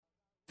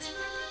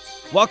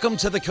Welcome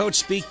to the Coach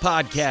Speak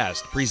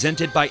podcast,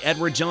 presented by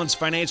Edward Jones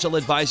financial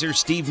advisor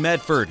Steve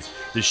Medford,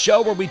 the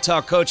show where we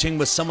talk coaching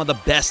with some of the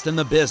best in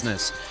the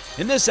business.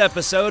 In this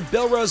episode,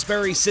 Bill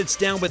Roseberry sits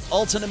down with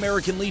Alton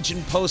American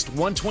Legion Post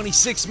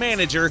 126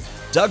 manager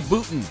Doug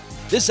Booten.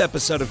 This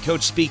episode of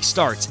Coach Speak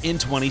starts in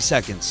 20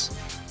 seconds.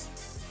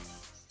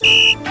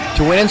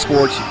 To win in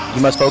sports,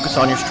 you must focus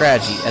on your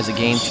strategy as the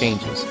game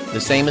changes.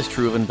 The same is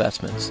true of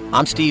investments.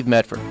 I'm Steve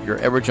Medford,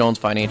 your Edward Jones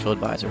financial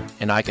advisor,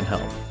 and I can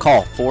help.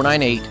 Call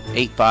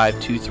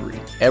 498-8523.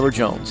 Edward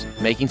Jones,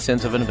 making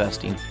sense of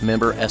investing,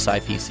 member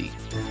SIPC.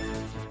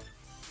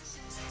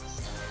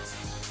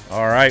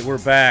 All right, we're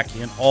back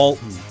in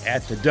Alton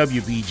at the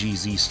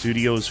WBGZ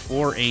studios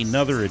for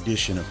another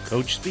edition of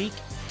Coach Speak.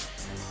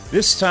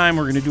 This time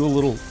we're going to do a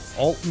little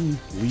Alton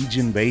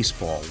Legion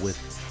baseball with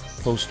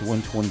Post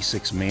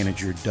 126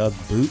 manager Doug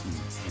Booten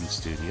in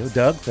studio.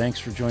 Doug, thanks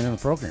for joining the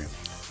program.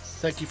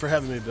 Thank you for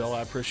having me, Bill.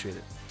 I appreciate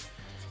it.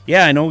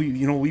 Yeah, I know.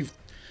 We've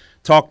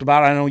talked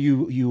about it. I know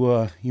you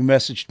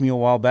messaged me a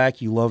while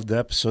back. You loved the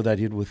episode I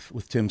did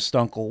with Tim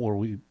Stunkel, where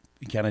we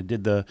kind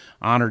of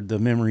honored the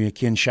memory of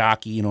Ken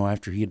Shockey,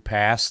 after he had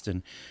passed,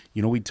 and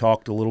we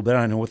talked a little bit.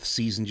 I know with the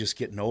season just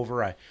getting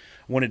over, I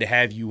wanted to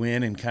have you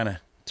in and kind of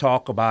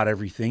talk about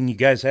everything. You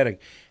guys had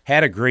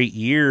a great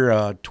year,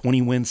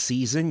 20-win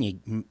season.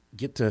 You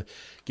get to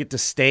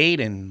state,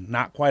 and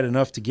not quite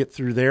enough to get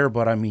through there,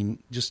 but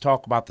just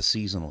talk about the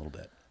season a little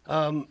bit.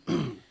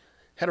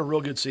 Had a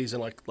real good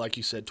season, like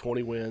you said,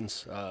 20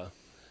 wins.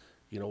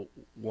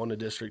 Won the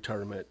district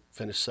tournament,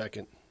 finished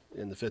second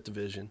in the 5th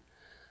division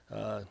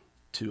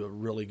to a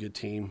really good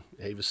team,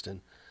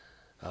 Aviston.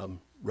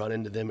 Run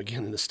into them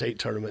again in the state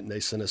tournament, and they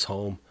sent us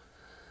home.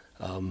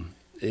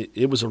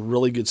 It was a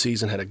really good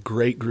season. Had a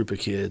great group of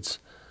kids.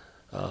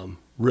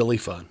 Really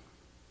fun.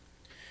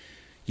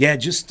 Yeah,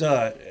 just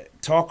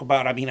talk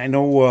about, I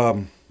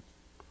know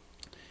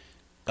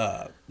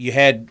you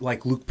had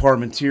like Luke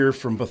Parmentier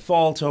from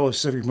Bethalto.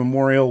 Civic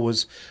Memorial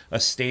was a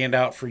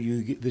standout for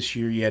you this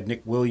year. You had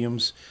Nick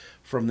Williams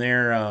from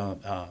there,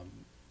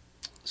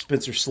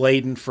 Spencer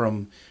Sladen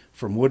from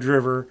Wood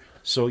River.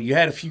 So you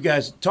had a few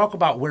guys. Talk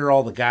about where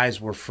all the guys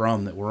were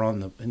from that were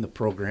in the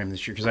program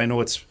this year, because I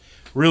know it's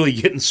really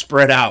getting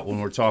spread out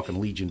when we're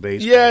talking Legion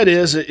baseball. Yeah, it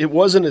is. It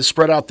wasn't as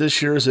spread out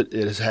this year as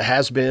it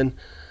has been,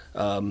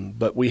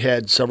 but we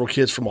had several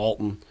kids from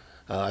Alton.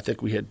 I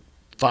think we had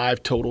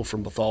 5 total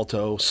from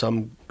Bethalto,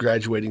 some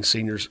graduating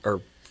seniors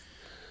or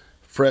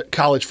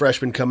college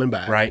freshmen coming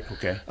back. Right,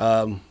 okay.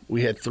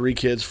 We had 3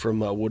 kids from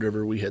Wood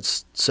River. We had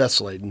Seth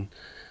Sladen.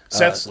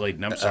 I'm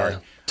sorry.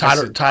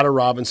 Tyler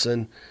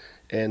Robinson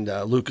and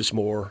Lucas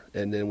Moore,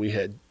 and then we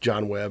had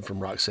John Webb from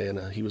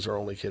Roxana. He was our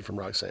only kid from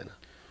Roxana.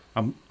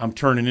 I'm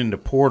turning into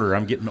Porter.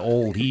 I'm getting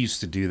old. He used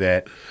to do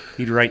that.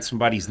 He'd write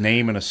somebody's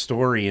name in a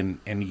story, and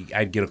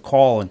I'd get a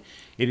call, and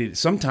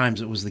sometimes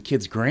it was the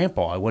kid's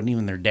grandpa. I wasn't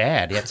even their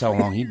dad. That's how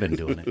long he'd been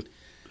doing it.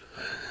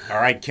 Or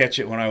I'd catch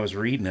it when I was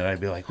reading it. I'd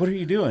be like, "What are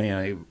you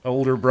doing?"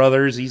 Older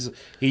brothers.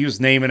 He was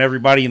naming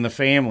everybody in the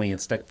family and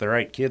stuck the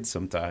right kids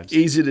sometimes.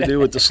 Easy to do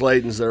with the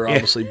Sladens. They're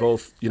obviously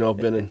both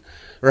been in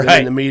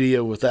the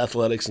media with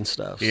athletics and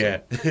stuff. So.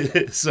 Yeah.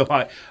 So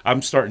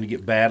I'm starting to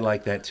get bad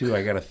like that too.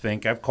 I got to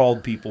think. I've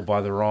called people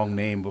by the wrong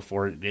name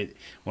before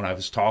when I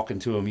was talking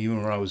to them,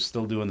 even when I was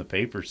still doing the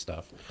paper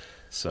stuff.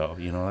 So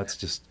that's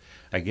just,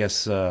 I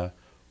guess,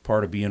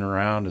 part of being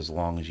around as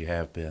long as you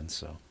have been.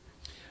 So.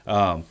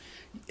 I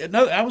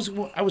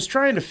was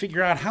trying to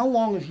figure out, how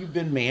long have you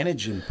been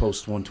managing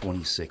Post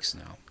 126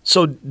 now?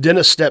 So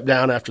Dennis stepped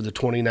down after the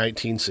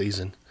 2019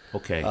 season.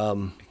 Okay.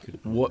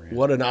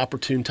 What an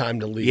opportune time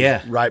to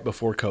leave right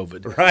before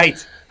COVID.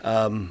 Right.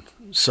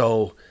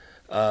 So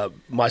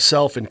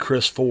myself and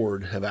Chris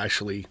Ford have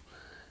actually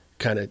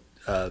kind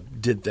of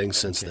did things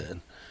since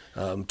then.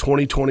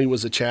 2020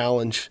 was a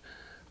challenge.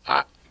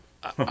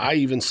 I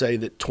even say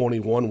that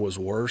 21 was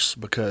worse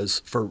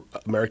for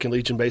American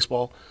Legion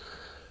baseball,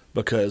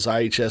 because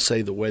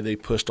IHSA, the way they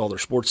pushed all their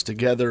sports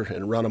together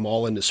and run them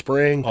all into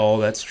spring. Oh,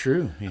 that's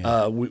true.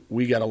 Yeah.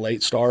 We got a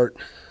late start.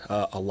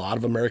 A lot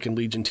of American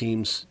Legion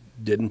teams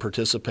didn't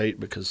participate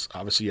because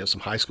obviously you have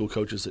some high school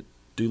coaches that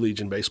do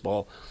Legion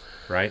baseball.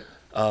 Right.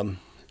 And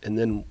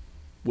then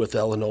with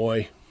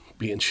Illinois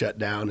being shut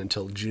down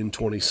until June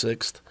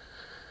 26th,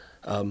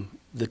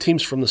 the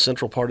teams from the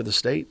central part of the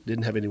state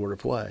didn't have anywhere to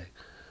play.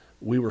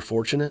 We were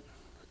fortunate.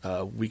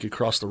 We could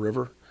cross the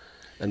river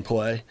and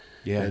play.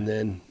 Yeah. And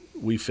then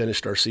we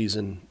finished our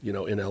season, in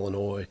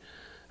Illinois,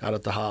 out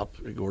at the Hop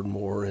at Gordon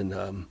Moore,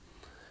 and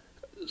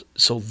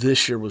so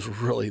this year was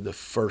really the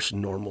first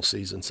normal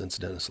season since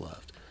Dennis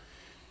left.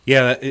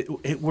 Yeah,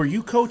 were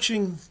you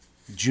coaching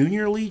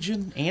Junior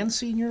Legion and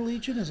Senior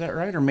Legion? Is that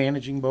right, or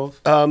managing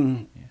both?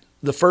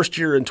 The first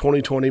year in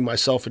 2020,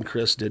 myself and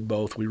Chris did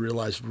both. We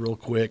realized real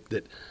quick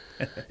that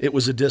it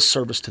was a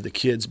disservice to the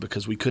kids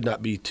because we could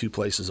not be 2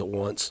 places at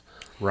once.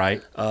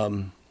 Right.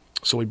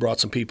 So we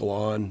brought some people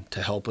on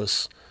to help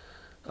us.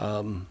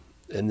 And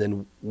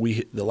then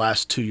the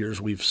last 2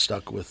 years we've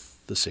stuck with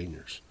the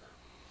seniors.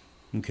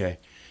 Okay.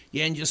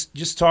 Yeah, and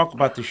just talk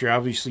about this year.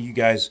 Obviously, you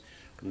guys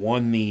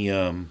won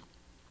the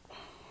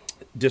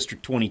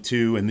District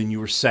 22, and then you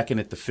were second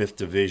at the 5th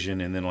Division,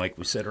 and then, like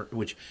we said,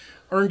 which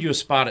earned you a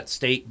spot at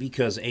state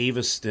because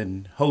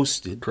Aveston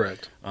hosted.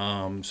 Correct.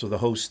 So the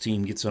host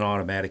team gets an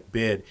automatic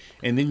bid,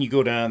 and then you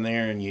go down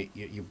there and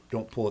you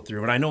don't pull it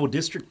through. And I know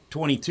District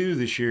 22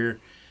 this year,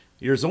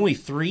 there's only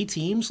 3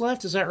 teams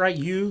left. Is that right?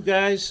 You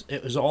guys,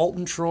 it was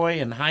Alton, Troy,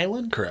 and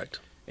Highland. Correct.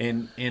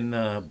 And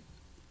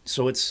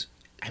so it's,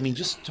 I mean,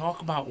 just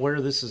talk about where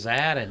this is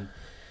at. And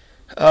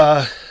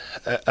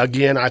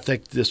again, I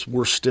think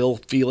we're still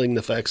feeling the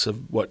effects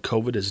of what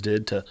COVID has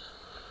did to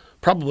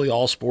probably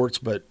all sports,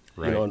 but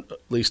right. at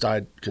least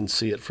I can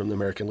see it from the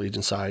American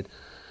Legion side.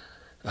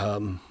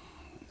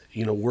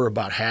 We're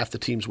about half the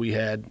teams we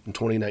had in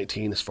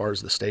 2019 as far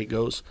as the state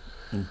goes.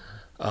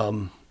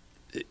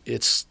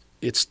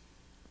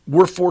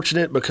 We're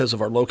fortunate because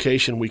of our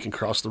location. We can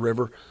cross the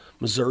river.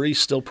 Missouri's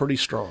still pretty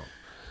strong.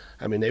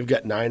 I mean, they've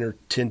got 9 or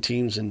 10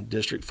 teams in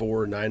District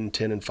 4, 9 and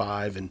 10 and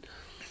 5, and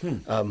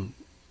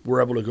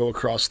we're able to go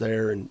across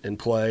there and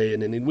play.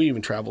 And then we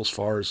even travel as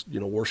far as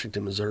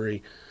Washington,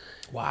 Missouri.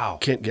 Wow.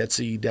 Kent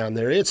Getsy down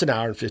there. It's an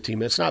hour and 15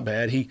 minutes. Not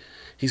bad.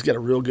 He's got a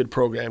real good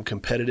program,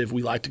 competitive.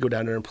 We like to go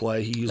down there and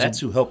play.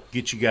 That's who helped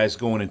get you guys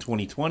going in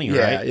 2020, right?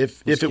 Yeah,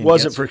 if it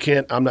wasn't for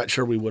Kent, I'm not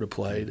sure we would have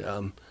played.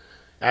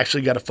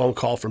 Actually got a phone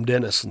call from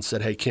Dennis and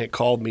said, hey, Kent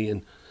called me,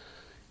 and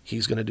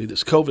he's going to do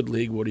this COVID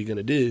league. What are you going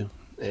to do?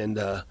 And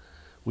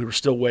we were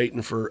still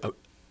waiting for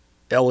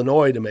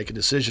Illinois to make a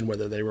decision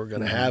whether they were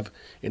going to have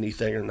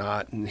anything or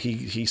not. And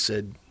he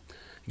said,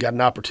 you got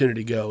an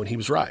opportunity to go, and he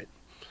was right.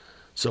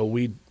 So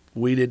we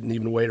didn't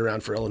even wait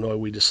around for Illinois.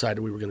 We decided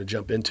we were going to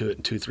jump into it,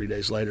 and 2-3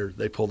 days later,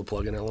 they pulled the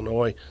plug in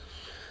Illinois.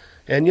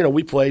 And,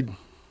 we played,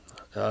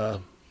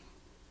 20,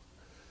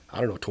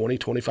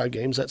 25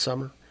 games that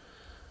summer.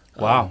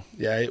 Wow.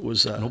 Yeah, it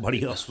was.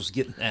 Nobody else was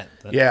getting that.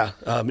 Yeah,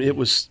 it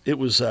was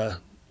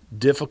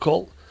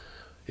difficult.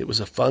 It was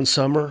a fun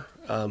summer.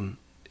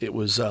 It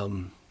was, I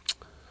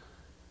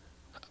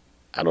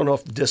don't know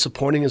if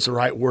disappointing is the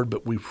right word,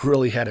 but we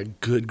really had a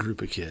good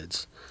group of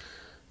kids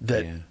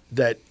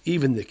that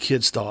even the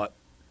kids thought,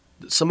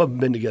 some of them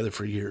been together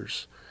for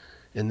years,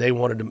 and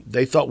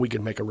they thought we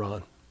could make a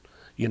run,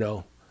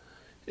 and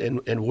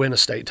win a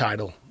state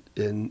title,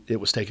 and it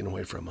was taken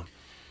away from them.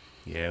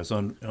 Yeah, it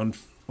was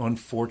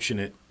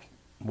unfortunate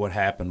what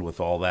happened with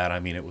all that. I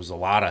mean, it was a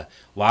lot of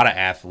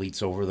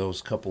athletes over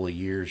those couple of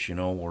years,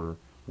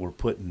 were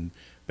put in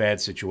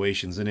bad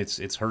situations, and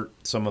it's hurt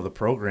some of the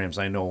programs.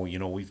 I know,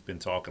 we've been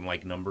talking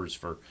like numbers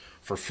for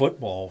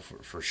football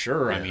for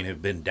sure. Yeah. I mean,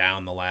 have been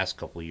down the last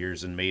couple of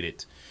years and made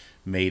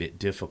it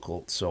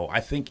difficult. So I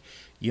think,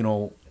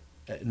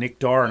 Nick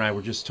Darr and I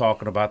were just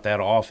talking about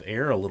that off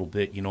air a little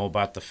bit,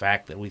 about the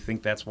fact that we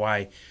think that's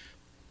why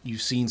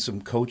you've seen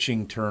some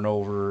coaching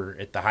turnover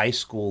at the high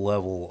school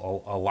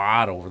level a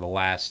lot over the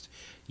last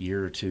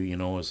year or two.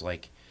 It's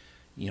like,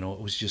 it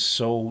was just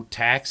so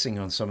taxing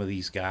on some of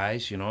these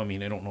guys. I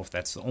mean, I don't know if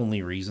that's the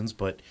only reasons,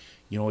 but,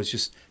 it's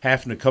just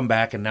having to come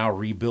back and now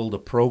rebuild a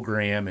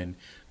program and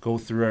go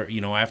through,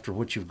 after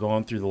what you've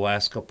gone through the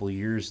last couple of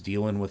years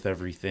dealing with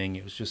everything.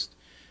 It was just,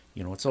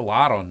 it's a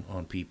lot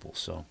on people.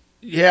 So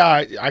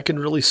yeah, I can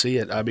really see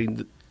it. I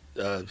mean,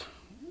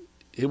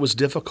 it was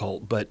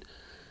difficult, but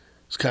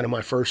it's kind of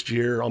my first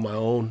year on my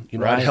own.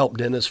 Right. I helped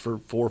Dennis for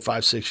 4,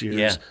 5, 6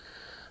 years.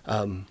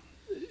 Yeah.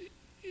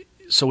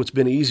 So it's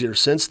been easier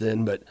since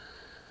then, but,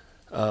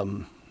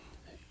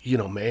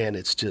 man,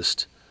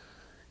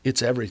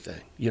 it's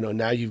everything.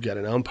 Now you've got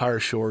an umpire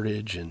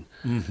shortage and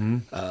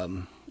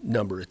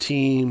number of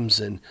teams,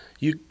 and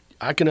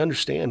I can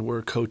understand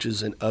where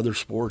coaches in other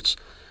sports,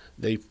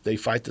 they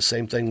fight the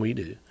same thing we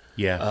do.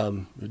 Yeah.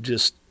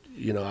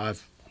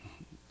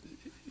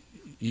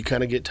 You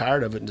kind of get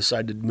tired of it and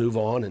decide to move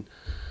on and,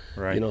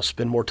 right.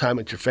 Spend more time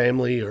with your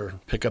family or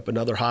pick up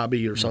another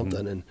hobby or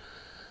something.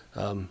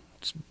 And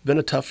it's been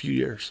a tough few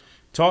years.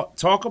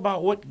 Talk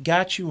about what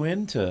got you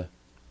into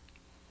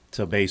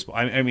baseball.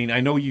 I mean,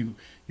 I know you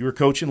were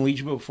coaching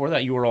Legion, but before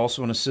that you were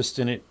also an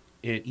assistant at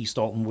East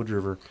Alton Wood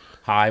River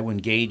High when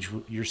Gage,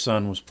 your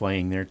son, was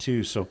playing there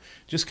too. So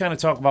just kind of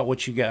talk about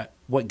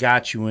what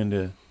got you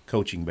into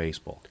coaching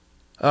baseball.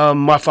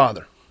 My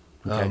father.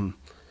 Okay.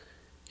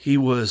 He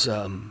was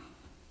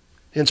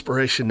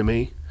inspiration to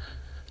me.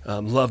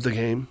 Loved the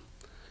game.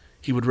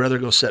 He would rather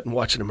go sit and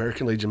watch an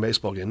American Legion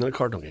baseball game than a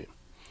Cardinal game.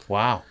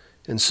 Wow.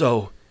 And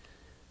so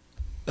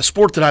a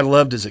sport that I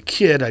loved as a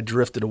kid, I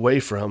drifted away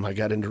from. I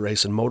got into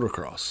racing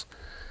motocross.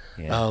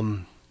 Yeah.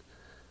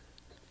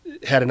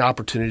 Had an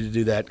opportunity to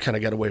do that, kind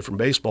of got away from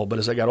baseball. But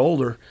as I got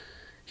older,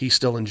 he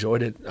still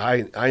enjoyed it.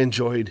 I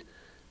enjoyed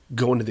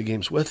going to the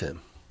games with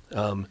him,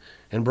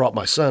 and brought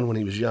my son when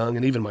he was young,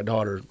 and even my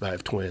daughter. I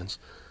have twins.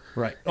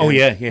 Right. And, oh,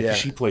 yeah.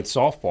 She played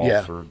softball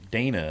Yeah. for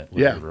Dana at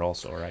Wood River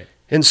also, right?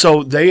 And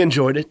so they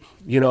enjoyed it,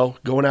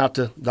 going out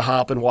to the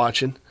hop and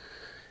watching.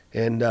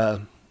 And,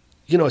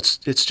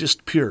 it's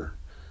just pure.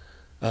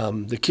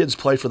 The kids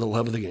play for the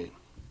love of the game.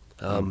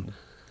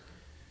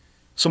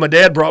 So my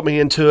dad brought me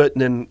into it,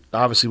 and then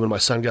obviously when my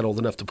son got old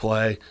enough to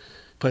play,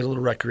 played a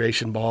little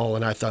recreation ball,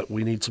 and I thought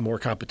we need some more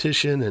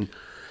competition. And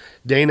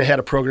Dana had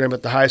a program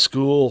at the high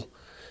school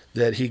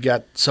that he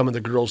got some of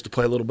the girls to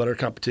play a little better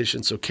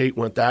competition, so Kate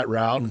went that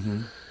route.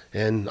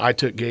 And I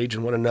took Gage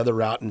and went another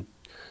route and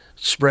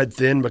spread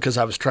thin because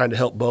I was trying to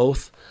help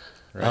both.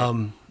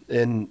 Right.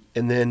 And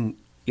then,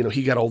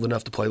 he got old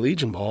enough to play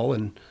Legion ball,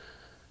 and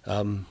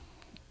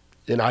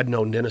I'd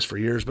known Dennis for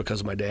years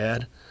because of my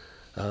dad.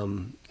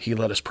 He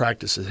let us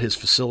practice at his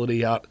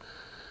facility out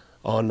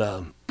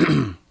on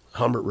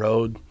Humbert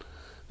Road,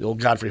 the old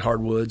Godfrey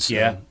Hardwoods.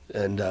 Yeah.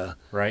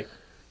 Right.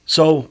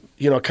 So,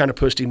 kind of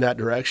pushed him that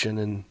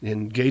direction.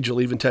 And Gage will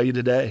even tell you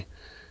today,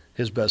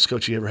 his best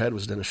coach he ever had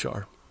was Dennis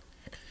Shar.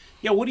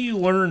 Yeah, what do you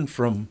learn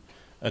from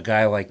a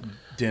guy like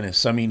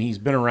Dennis? I mean, he's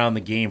been around the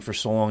game for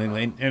so long,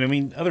 and I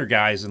mean, other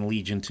guys in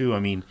Legion too. I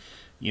mean,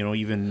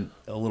 even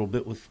a little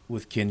bit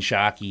with Ken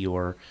Shockey,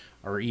 or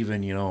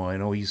even, I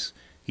know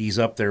he's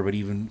up there, but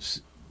even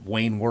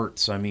Wayne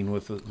Wirtz. I mean,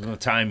 with the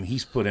time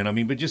he's put in. I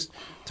mean, but just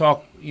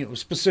talk,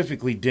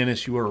 specifically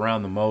Dennis, you were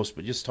around the most,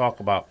 but just talk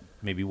about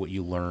maybe what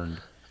you learned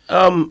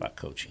about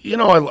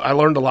coaching. I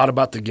learned a lot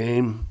about the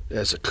game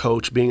as a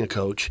coach, being a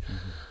coach.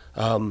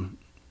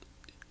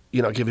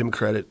 Give him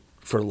credit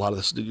for a lot of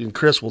this. And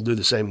Chris will do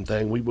the same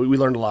thing. We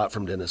learned a lot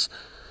from Dennis,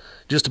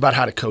 just about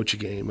how to coach a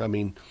game. I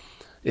mean,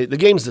 the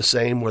game's the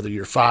same whether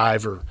you're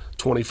 5 or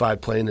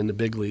 25 playing in the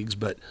big leagues,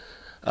 but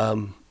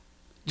you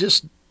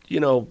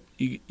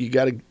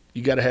got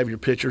to have your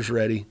pitchers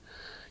ready.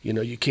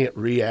 You can't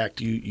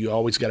react. You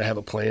always got to have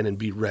a plan and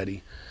be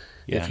ready.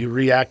 Yeah. If you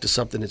react to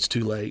something, it's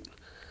too late.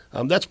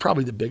 That's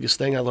probably the biggest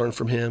thing I learned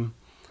from him.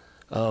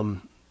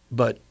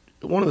 But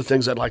one of the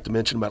things I'd like to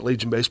mention about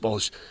Legion baseball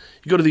is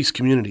you go to these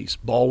communities,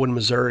 Baldwin,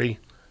 Missouri,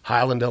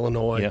 Highland,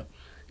 Illinois,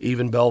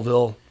 even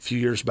Belleville a few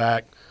years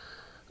back.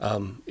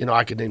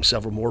 I could name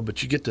several more,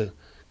 but you get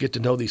to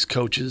know these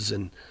coaches,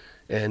 and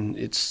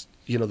it's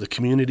the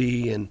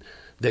community, and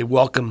they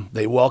welcome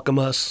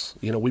us.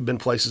 We've been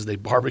places they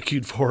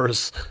barbecued for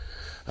us.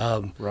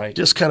 Right.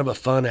 Just kind of a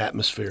fun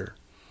atmosphere.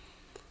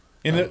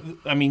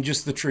 And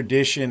just the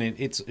tradition.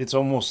 It's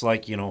almost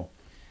like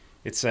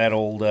it's that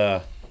old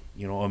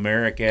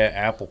America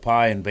apple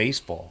pie and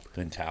baseball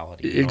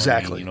mentality.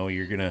 Exactly.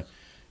 You're gonna,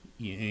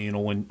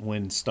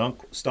 when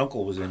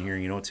Stunkel was in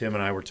here, Tim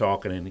and I were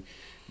talking,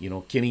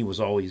 and Kenny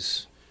was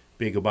always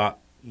big about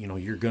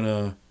you're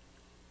gonna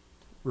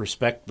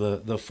respect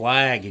the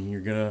flag, and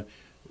you're gonna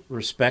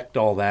respect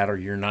all that, or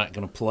you're not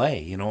gonna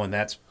play. And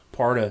that's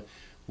part of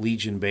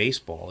Legion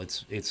baseball.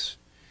 It's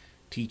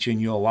teaching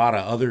you a lot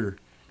of other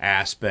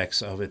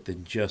aspects of it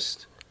than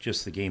just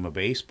the game of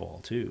baseball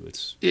too.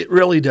 It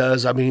really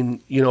does. I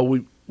mean,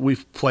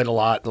 we've played a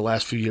lot the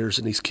last few years,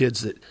 and these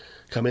kids that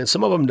come in,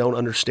 some of them don't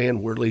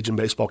understand where Legion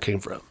baseball came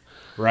from.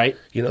 Right.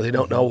 They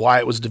don't know why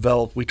it was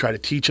developed. We try to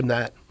teach them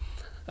that.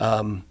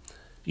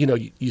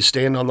 You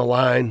stand on the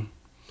line.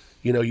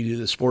 You do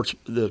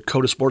the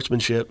code of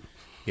sportsmanship.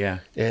 Yeah.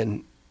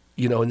 And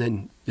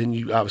and then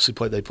you obviously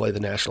play the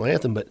national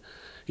anthem. But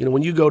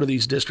when you go to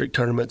these district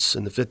tournaments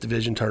and the 5th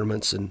division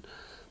tournaments and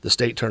the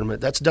state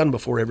tournament, that's done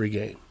before every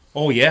game.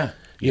 Oh yeah.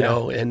 You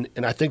know, and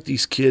I think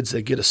these kids,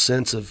 they get a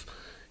sense of,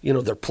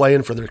 they're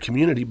playing for their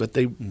community, but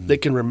they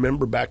can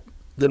remember back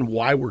then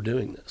why we're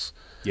doing this.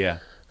 Yeah.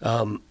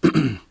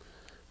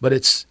 But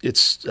it's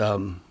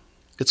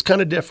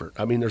kind of different.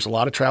 I mean, there's a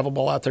lot of travel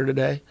ball out there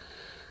today,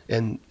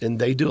 and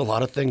they do a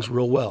lot of things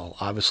real well.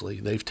 Obviously,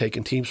 they've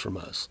taken teams from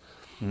us.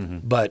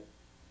 But,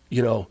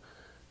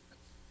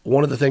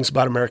 one of the things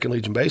about American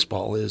Legion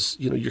baseball is,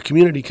 your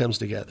community comes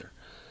together.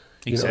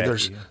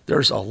 Exactly.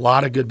 There's a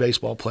lot of good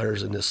baseball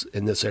players in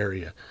this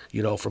area,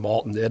 from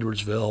Alton to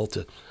Edwardsville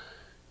to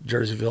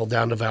Jerseyville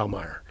down to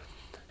Valmeyer.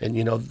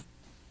 And,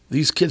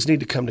 these kids need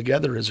to come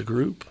together as a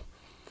group.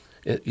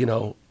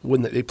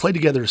 When they play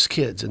together as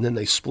kids, and then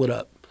they split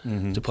up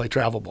to play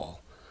travel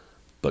ball.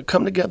 But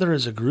come together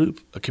as a group,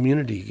 a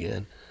community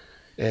again,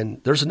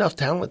 and there's enough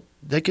talent,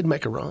 they could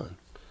make a run.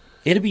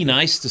 It'd be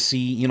nice to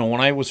see,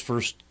 when I was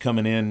first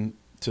coming in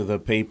to the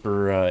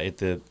paper at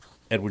the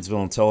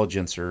Edwardsville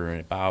Intelligencer,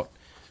 about,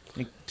 I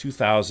think,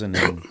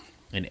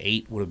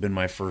 2008 would have been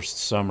my first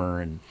summer,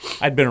 and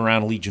I'd been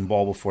around Legion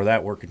ball before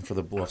that, working for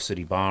the Bluff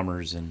City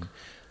Bombers and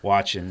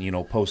watching,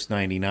 Post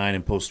 99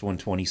 and Post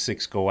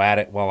 126 go at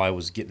it while I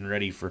was getting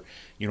ready for,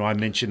 I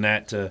mentioned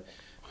that to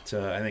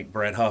I think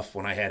Brett Huff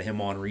when I had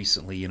him on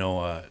recently,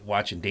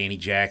 watching Danny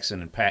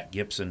Jackson and Pat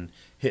Gibson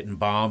hitting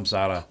bombs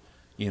out of,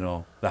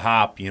 the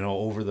hop,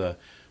 over the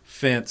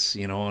fence,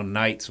 on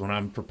nights when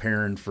I'm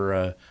preparing for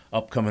a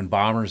upcoming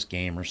Bombers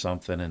game or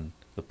something, and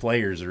the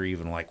players are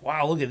even like,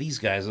 wow, look at these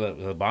guys,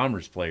 the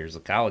Bombers players, the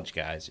college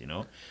guys,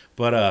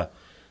 But,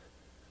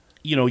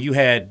 you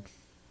had,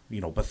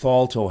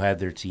 Bethalto had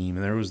their team,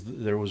 and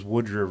there was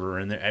Wood River,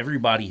 and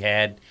everybody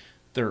had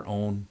their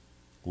own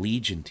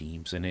Legion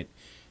teams, and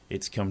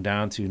it's come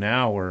down to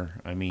now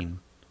where,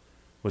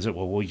 was it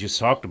what we just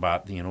talked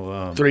about?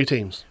 3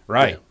 teams.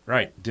 Right, Yeah.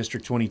 right.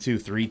 District 22,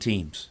 3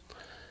 teams.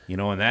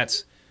 And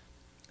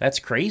that's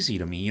crazy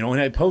to me.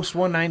 And Post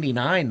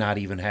 199 not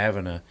even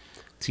having a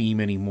team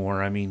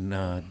anymore.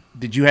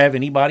 Did you have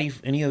any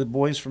of the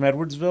boys from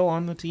Edwardsville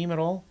on the team at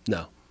all?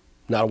 No.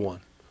 Not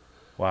one.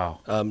 Wow.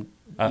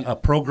 A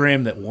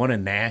program that won a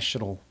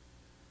national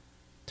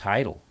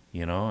title,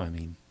 I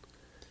mean.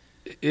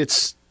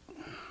 It's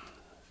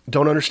 –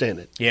 don't understand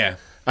it. Yeah.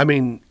 I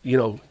mean,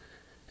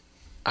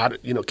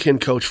 Ken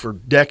coached for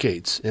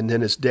decades, and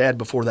then his dad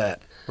before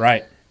that.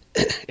 Right.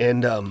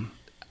 And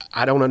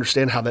I don't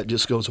understand how that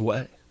just goes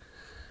away.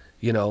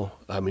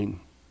 I mean,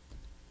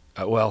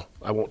 I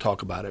won't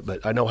talk about it,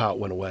 but I know how it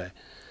went away.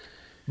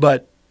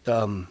 But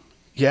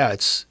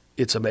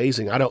it's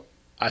amazing.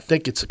 I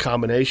think it's a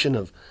combination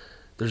of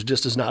there's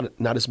just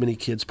not as many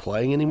kids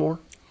playing anymore.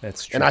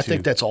 That's true. And I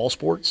think that's all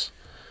sports.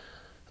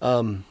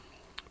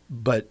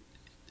 But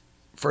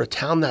for a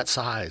town that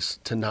size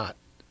to not,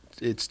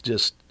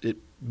 it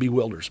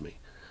bewilders me.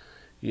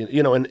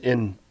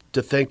 And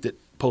to think that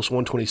Post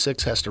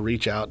 126 has to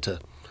reach out to,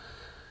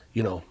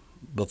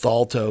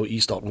 Bethalto,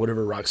 East Alton,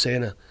 whatever,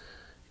 Roxana,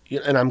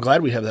 and I'm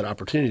glad we have that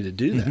opportunity to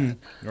do that.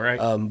 Mm-hmm.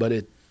 Right.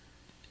 But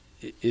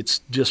it's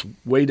just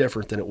way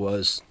different than it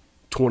was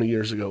 20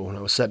 years ago when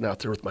I was sitting out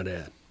there with my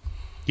dad.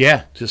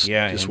 Yeah. Just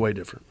way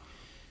different.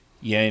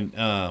 Yeah,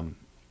 and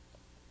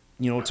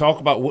talk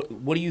about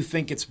what do you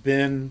think it's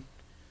been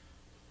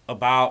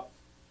about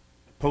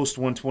Post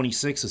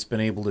 126 that's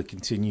been able to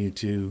continue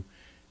to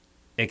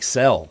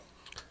excel?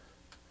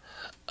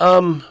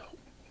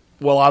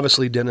 Well,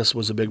 obviously Dennis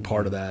was a big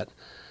part of that,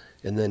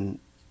 and then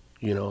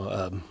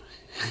I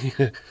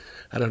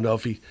don't know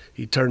if he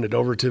turned it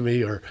over to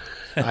me or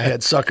I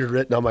had sucker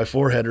written on my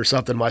forehead or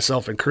something,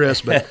 myself and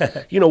Chris,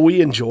 but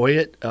we enjoy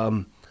it.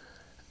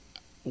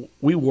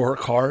 We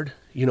work hard.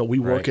 We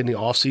work in the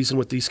off season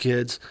with these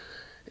kids,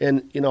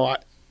 and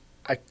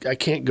I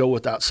can't go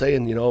without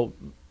saying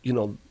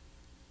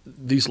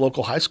these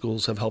local high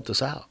schools have helped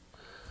us out.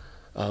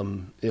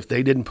 If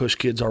they didn't push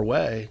kids our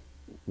way,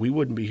 we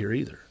wouldn't be here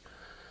either.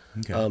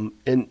 Okay.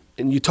 And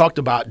you talked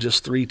about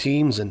just 3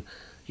 teams, and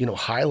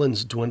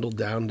Highlands dwindled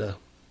down to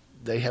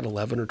they had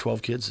 11 or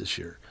 12 kids this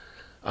year.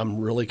 I'm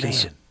really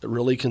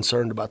really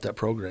concerned about that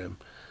program.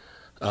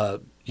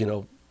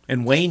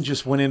 And Wayne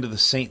just went into the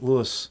St.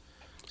 Louis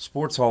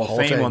Sports Hall of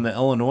Fame on the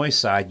Illinois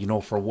side,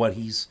 for what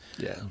he's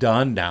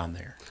done down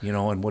there,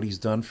 and what he's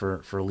done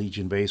for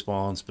Legion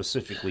baseball and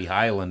specifically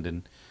Highland,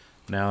 and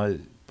now the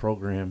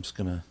program's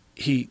gonna.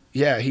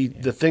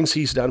 The things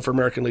he's done for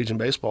American Legion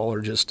baseball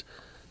are just,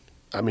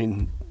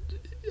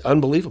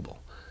 unbelievable.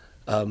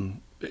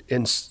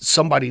 And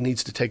somebody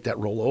needs to take that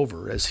role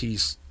over as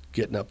he's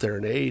getting up there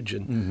in age.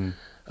 And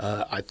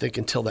I think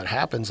until that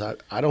happens, I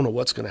don't know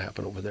what's going to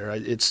happen over there.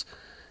 It's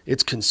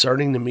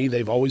concerning to me.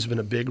 They've always been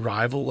a big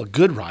rival, a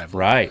good rival.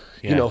 Right.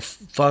 Yeah.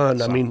 Fun.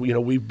 So.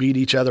 We beat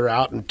each other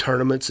out in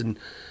tournaments and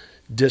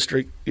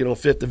district,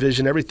 5th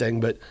division, everything.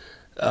 But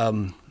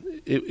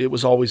it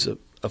was always a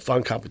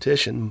fun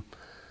competition.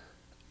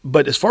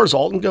 But as far as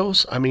Alton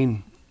goes,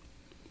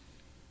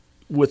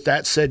 with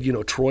that said,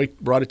 Troy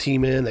brought a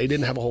team in. They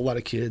didn't have a whole lot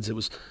of kids. It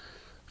was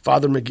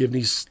Father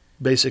McGivney's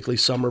basically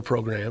summer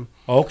program.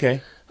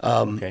 Okay.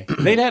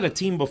 They'd had a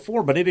team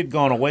before, but it had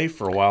gone away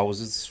for a while. Was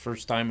this the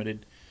first time it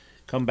had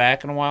come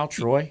back in a while,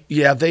 Troy?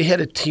 Yeah, they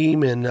had a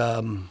team in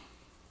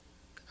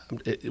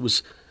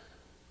it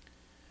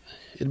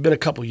had been a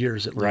couple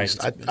years at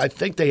least. I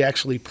think they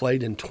actually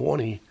played in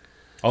 20.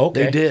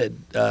 Okay. They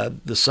did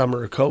the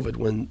summer of COVID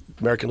when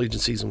American Legion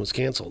season was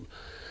canceled.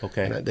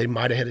 Okay. And they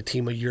might have had a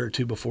team a year or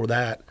two before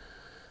that.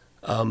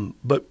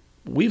 But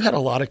we've had a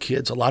lot of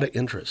kids, a lot of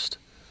interest.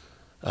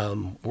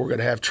 We're going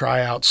to have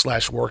tryouts /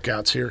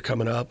 workouts here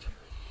coming up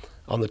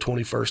on the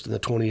 21st and the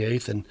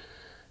 28th.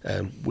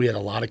 And we had a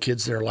lot of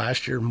kids there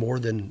last year, more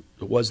than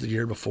it was the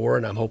year before.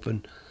 And I'm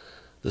hoping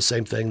the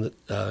same thing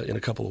in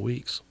a couple of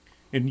weeks.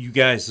 And you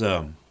guys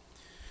have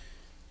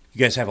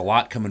a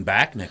lot coming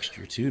back next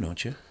year too,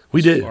 don't you?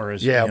 We did. As far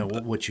as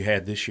what you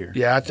had this year.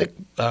 Yeah, I think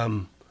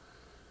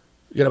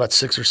we got about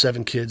 6 or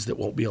 7 kids that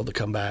won't be able to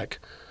come back.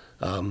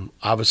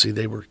 Obviously,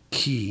 they were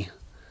key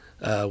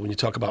when you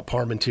talk about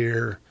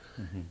Parmentier,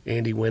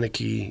 Andy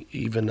Winicky,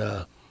 even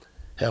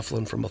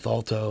Heflin from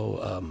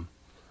Bethalto.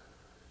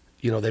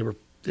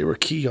 They were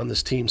key on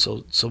this team.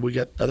 So we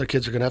got other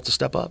kids are going to have to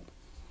step up.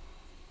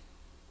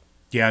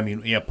 Yeah,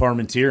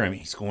 Parmentier.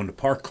 He's going to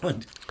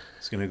Parkland.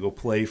 He's going to go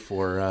play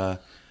for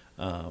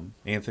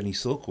Anthony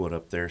Silkwood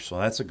up there. So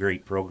that's a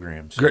great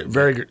program. So great,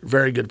 very,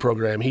 very good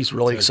program. He's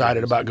really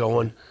excited about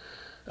going.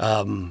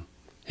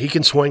 He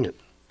can swing it.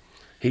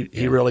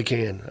 He really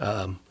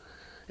can.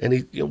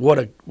 And what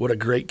a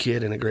great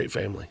kid and a great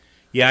family.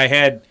 Yeah, I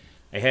had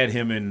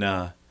him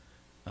and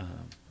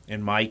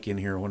Mike in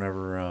here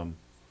whenever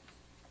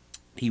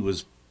he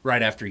was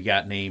right after he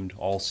got named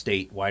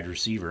All-State wide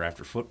receiver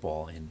after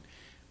football, and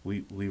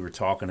we were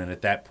talking, and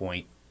at that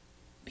point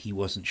he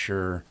wasn't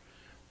sure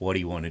what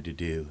he wanted to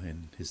do,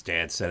 and his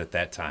dad said at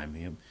that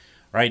time,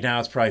 right now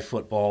it's probably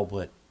football,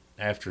 but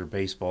after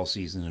baseball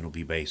season it'll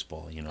be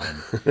baseball, And,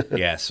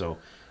 yeah, so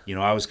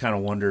I was kind of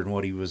wondering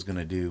what he was going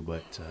to do,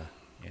 but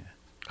yeah.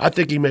 I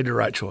think he made the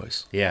right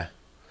choice. Yeah.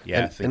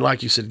 And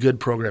like you said, good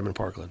program in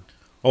Parkland.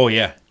 Oh,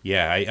 yeah.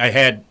 I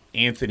had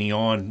Anthony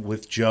on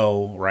with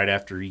Joe right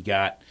after he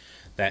got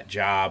that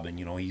job, and,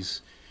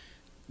 he's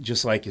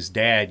just like his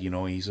dad,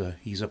 he's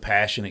a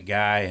passionate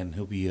guy, and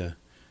he'll be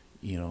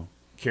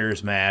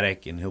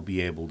charismatic, and he'll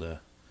be able to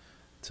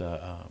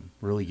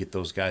really get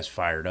those guys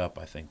fired up,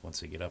 I think, once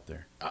they get up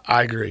there.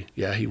 I agree.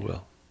 Yeah, he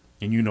will.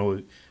 And you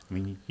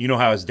know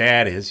how his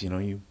dad is.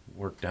 You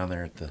work down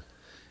there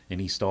in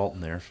East Alton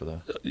there for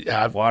the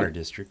water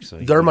district. So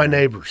they're my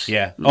neighbors.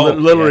 Yeah.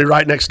 Literally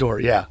right next door.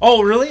 Yeah.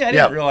 Oh, really? I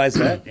didn't realize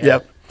that. Yeah.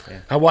 Yep. Yeah.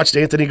 I watched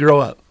Anthony grow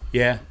up.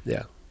 Yeah.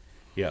 Yeah.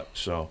 Yep.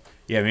 So,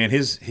 yeah, man,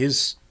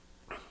 his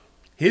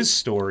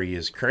story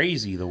is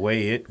crazy the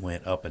way it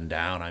went up and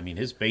down. I mean,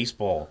 his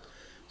baseball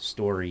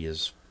story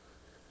is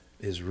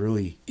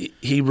really...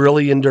 He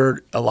really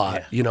endured a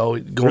lot,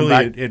 going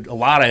really back. A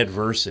lot of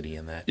adversity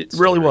in that. It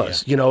story, really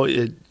was,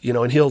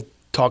 yeah. And he'll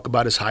talk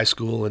about his high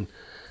school and,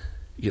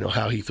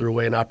 how he threw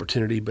away an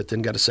opportunity but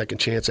then got a second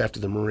chance after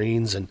the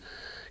Marines. And,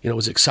 it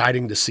was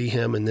exciting to see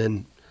him. And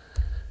then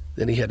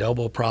he had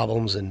elbow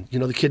problems. And,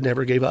 the kid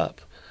never gave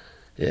up.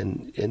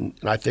 And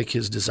I think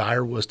his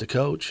desire was to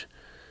coach.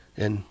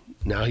 And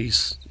now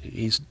he's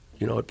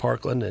at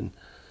Parkland.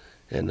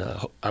 And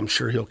I'm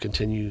sure he'll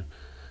continue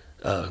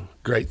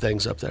great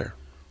things up there.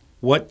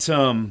 What,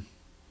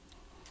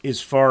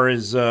 as far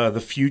as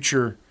the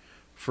future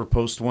for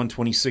post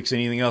 126,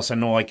 anything else? I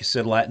know, like you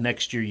said,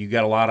 next year you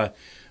got a lot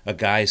of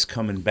guys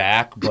coming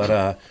back,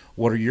 but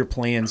what are your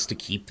plans to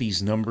keep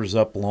these numbers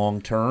up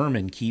long term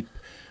and keep,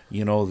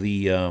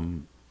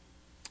 the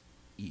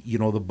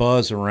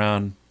buzz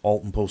around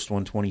Alton post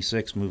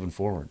 126 moving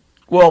forward?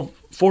 Well,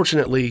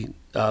 fortunately,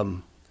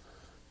 the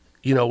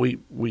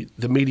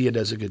media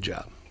does a good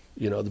job.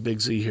 The Big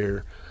Z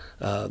here.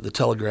 The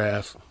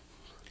Telegraph,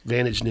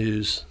 Vantage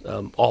News,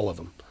 all of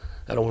them.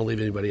 I don't want to leave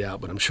anybody out,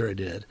 but I'm sure I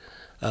did.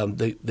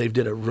 They've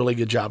did a really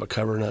good job of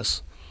covering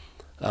us,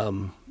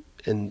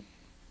 and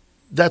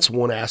that's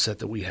one asset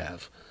that we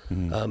have.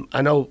 Mm-hmm.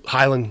 I know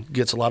Highland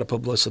gets a lot of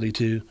publicity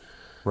too,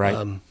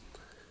 right?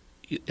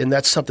 And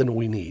that's something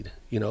we need.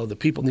 The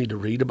people need to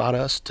read about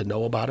us, to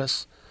know about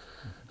us,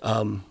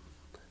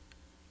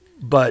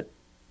 but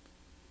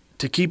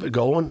to keep it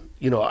going,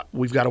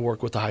 we've got to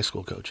work with the high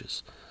school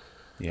coaches.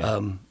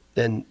 Yeah.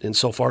 And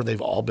so far,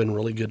 they've all been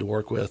really good to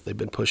work with. They've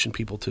been pushing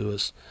people to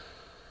us.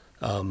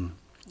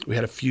 We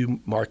had a few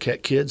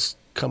Marquette kids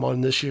come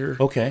on this year.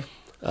 Okay.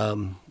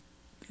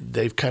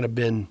 They've kind of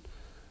been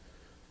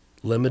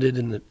limited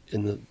in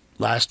the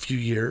last few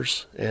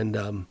years,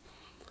 and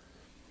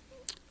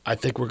I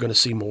think we're going to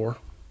see more.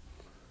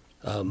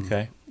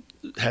 Okay.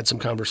 Had some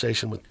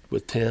conversation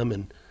with Tim,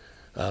 and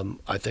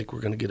I think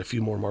we're going to get a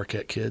few more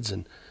Marquette kids,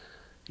 and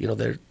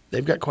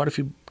they've got quite a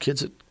few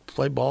kids that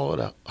play ball at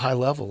a high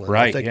level, and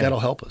right, I think that'll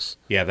help us.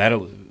 Yeah,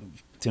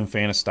 Tim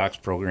Fanistock's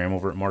program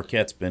over at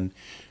Marquette's been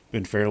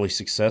fairly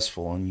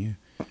successful, and you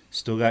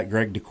still got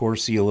Greg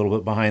DeCourcy a little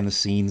bit behind the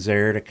scenes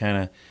there to kind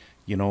of,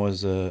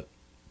 as a,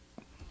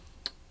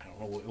 I don't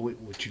know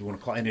what you want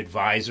to call an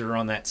advisor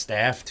on that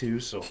staff too.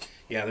 So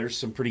yeah, there's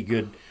some pretty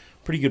good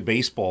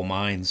baseball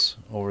minds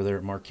over there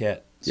at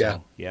Marquette.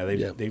 So,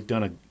 they've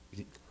done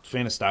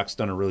Fanistock's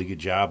done a really good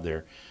job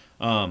there.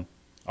 I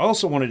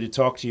also wanted to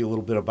talk to you a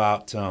little bit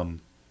about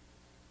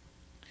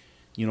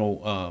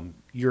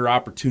your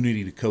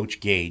opportunity to coach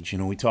Gage.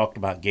 We talked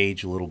about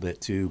Gage a little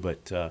bit too,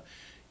 but,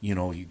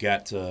 you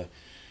got to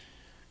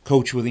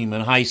coach with him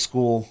in high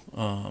school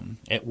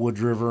at Wood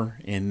River,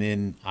 and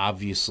then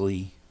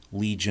obviously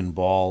Legion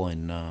ball,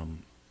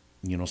 and,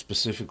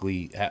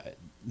 specifically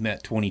in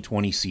that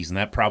 2020 season.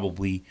 That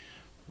probably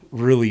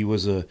really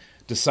was a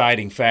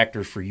deciding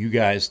factor for you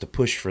guys to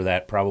push for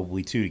that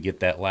probably too, to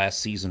get that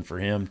last season for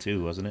him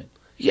too, wasn't it?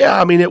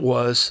 Yeah, I mean, it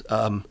was.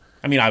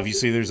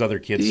 Obviously, there's other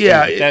kids.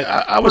 Yeah, too,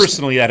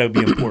 that would be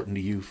important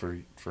to you for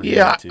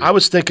yeah. Too. I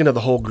was thinking of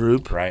the whole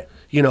group, right?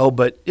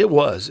 But it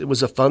was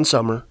a fun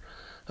summer.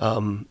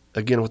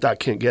 Again, without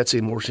Kent Getsy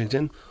in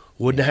Washington,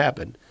 wouldn't have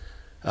happened.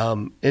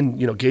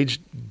 And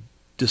Gage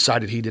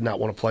decided he did not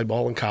want to play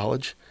ball in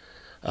college.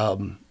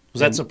 Was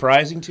that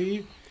surprising to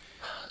you?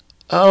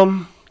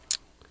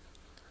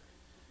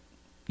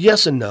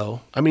 Yes and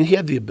no. I mean, he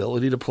had the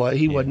ability to play.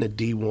 He wasn't a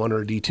D1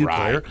 or a D2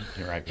 player.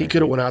 Right, he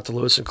could have went out to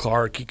Lewis and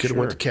Clark. He could have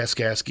went to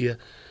Kaskaskia,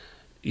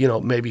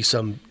 maybe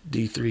some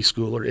D3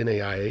 school or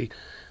NAIA.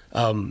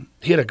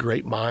 He had a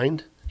great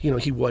mind.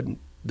 He wasn't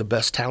the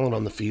best talent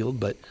on the field,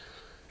 but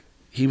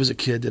he was a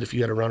kid that if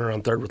you had a runner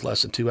on third with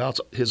less than 2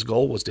 outs, his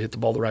goal was to hit the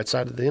ball the right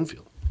side of the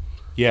infield.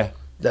 Yeah.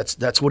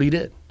 That's what he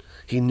did.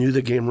 He knew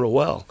the game real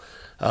well.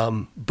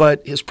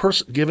 But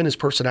given his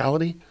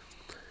personality,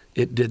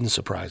 it didn't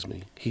surprise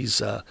me.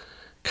 He's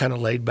kind of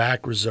laid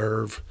back,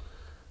 reserved,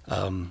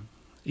 and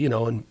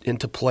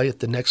to play at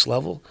the next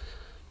level,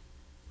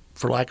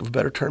 for lack of a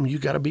better term, you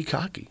got to be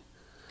cocky,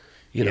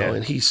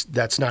 and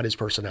that's not his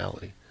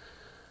personality.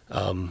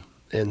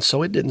 And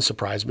so it didn't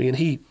surprise me. And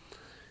he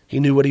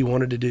knew what he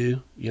wanted to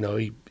do.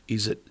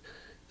 He's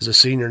a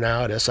senior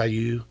now at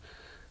SIU,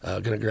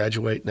 going to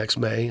graduate next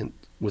May and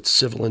with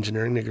civil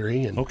engineering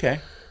degree. And okay.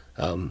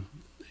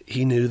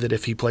 He knew that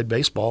if he played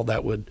baseball,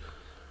 that would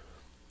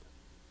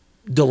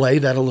delay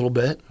that a little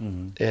bit,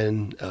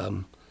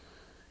 and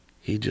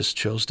he just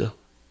chose to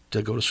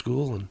to go to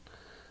school,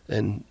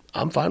 and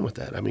I'm fine with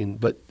that. I mean,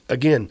 but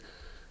again,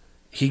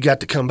 he got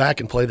to come back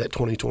and play that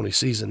 2020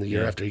 season the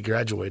year after he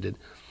graduated.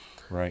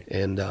 Right.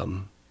 And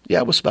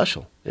it was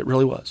special. It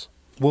really was.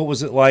 What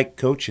was it like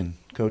coaching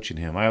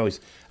him? I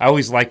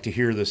always like to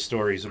hear the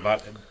stories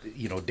about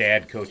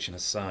dad coaching a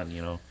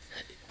son.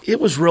 It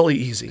was really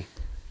easy.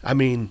 I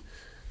mean,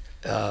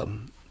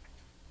 it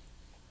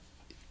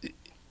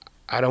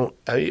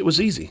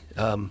was easy.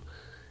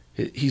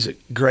 He's a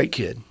great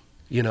kid.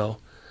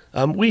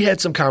 We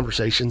had some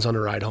conversations on the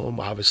ride home,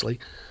 obviously,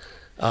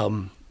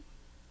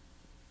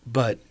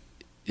 but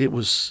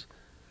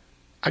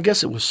I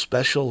guess it was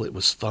special. It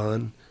was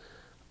fun.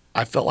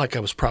 I felt like I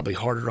was probably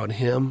harder on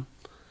him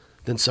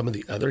than some of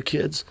the other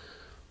kids,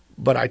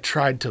 but I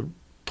tried to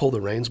pull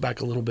the reins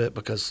back a little bit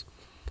because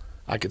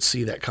I could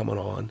see that coming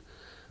on.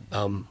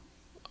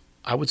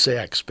 I would say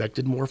I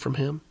expected more from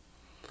him.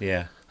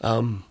 Yeah.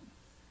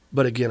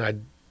 But again, I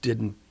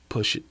didn't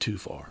push it too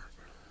far.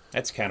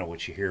 That's kind of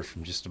what you hear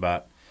from just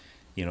about,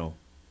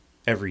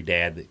 every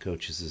dad that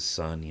coaches his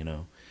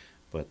son,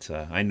 But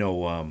I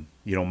know,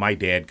 my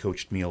dad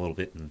coached me a little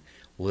bit in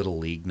Little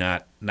League,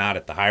 not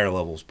at the higher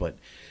levels, but,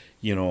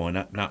 and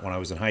not when I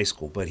was in high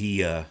school. But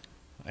he,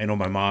 I know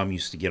my mom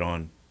used to get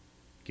on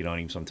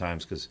him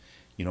sometimes because,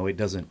 it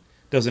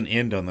doesn't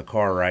end on the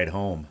car ride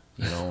home,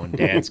 when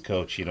dad's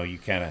coach, you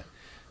kind of,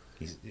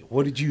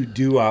 what did you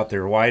do out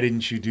there? Why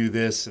didn't you do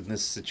this in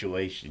this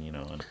situation?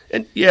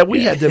 And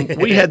we had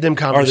them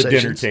conversations. Or the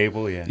dinner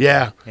table, yeah.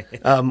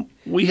 Yeah,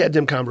 we had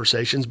them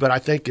conversations. But I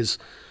think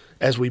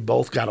as we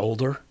both got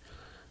older,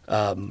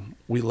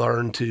 we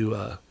learned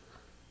to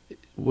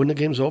when the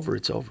game's over,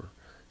 it's over.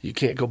 You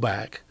can't go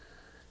back.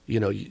 You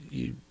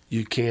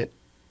can't.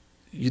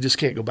 You just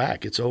can't go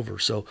back. It's over.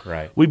 So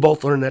right. We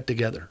both learned that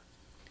together.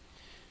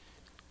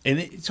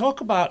 And talk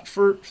about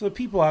for the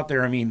people out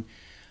there. I mean,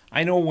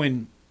 I know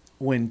when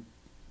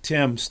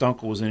Tim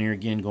Stunkel was in here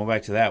again, going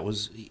back to that,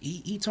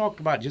 he talked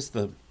about just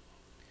the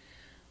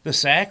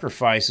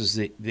sacrifices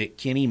that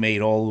Kenny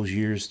made all those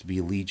years to be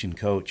a Legion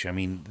coach. I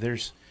mean,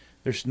 there's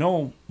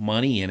no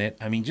money in it.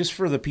 I mean, just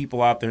for the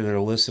people out there that are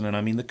listening,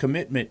 I mean, the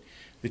commitment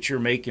that you're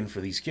making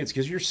for these kids,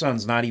 because your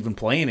son's not even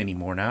playing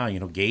anymore now.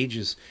 Gage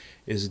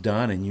is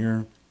done, and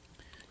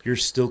you're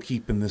still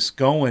keeping this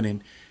going,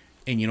 and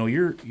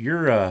you're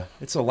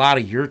it's a lot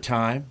of your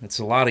time, it's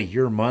a lot of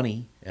your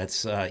money.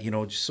 That's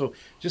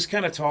just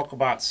kind of talk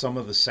about some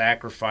of the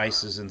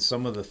sacrifices and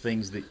some of the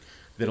things that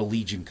a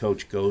Legion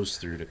coach goes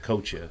through to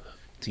coach a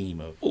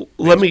team of baseball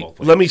players.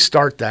 Let me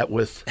start that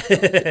with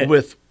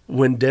with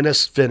when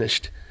Dennis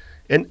finished,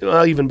 and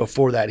even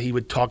before that, he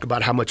would talk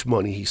about how much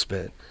money he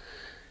spent,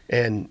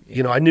 and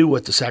I knew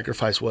what the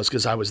sacrifice was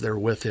because I was there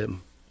with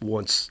him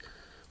once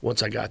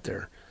I got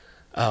there,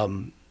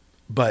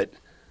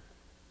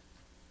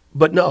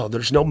 But no,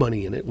 there's no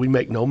money in it. We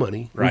make no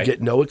money. Right. We get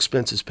no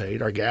expenses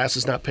paid. Our gas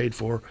is not paid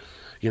for.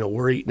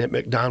 We're eating at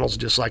McDonald's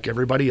just like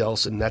everybody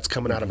else, and that's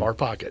coming out of our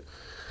pocket.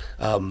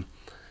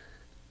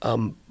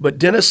 But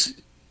Dennis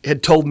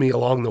had told me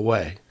along the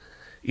way,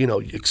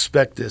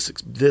 expect this.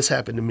 This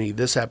happened to me.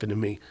 This happened to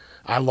me.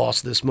 I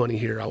lost this money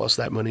here. I lost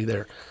that money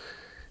there.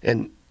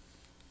 And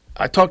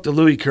I talked to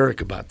Louis Couric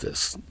about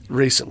this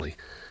recently.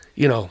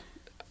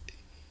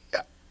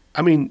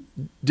 I mean,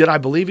 did I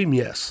believe him?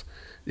 Yes.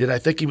 Did I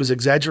think he was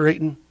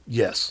exaggerating?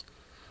 Yes.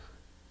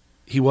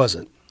 He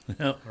wasn't.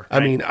 Right. I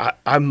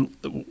mean,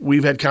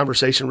 we've had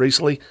conversation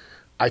recently.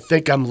 I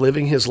think I'm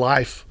living his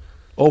life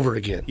over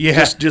again.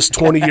 Yeah. Just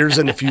 20 years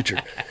in the future.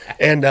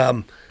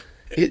 And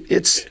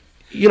it's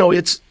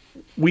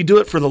we do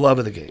it for the love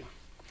of the game.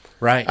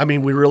 Right. I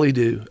mean, we really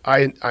do.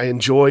 I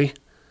enjoy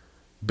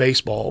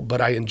baseball, but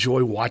I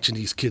enjoy watching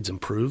these kids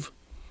improve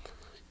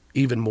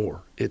even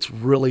more. It's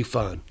really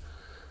fun.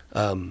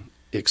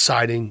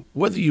 Exciting,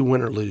 whether you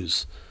win or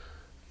lose.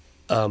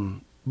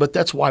 But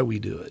that's why we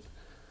do it.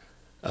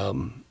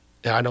 And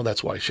I know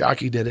that's why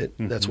Shockey did it.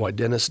 Mm-hmm. That's why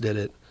Dennis did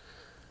it.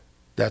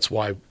 That's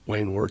why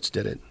Wayne Wirtz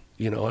did it.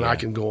 And I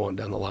can go on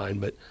down the line.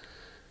 But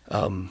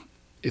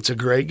it's a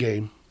great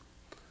game,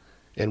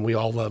 and we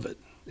all love it.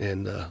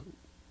 And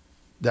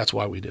that's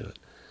why we do it.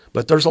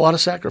 But there's a lot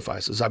of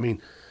sacrifices. I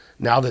mean,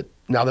 now that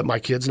my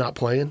kid's not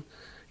playing,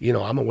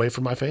 I'm away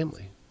from my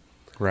family.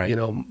 Right.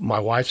 My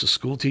wife's a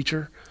school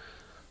teacher.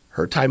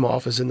 Her time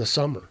off is in the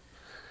summer,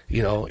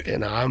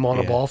 and I'm on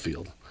a ball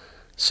field.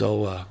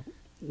 So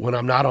when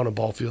I'm not on a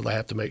ball field, I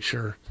have to make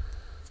sure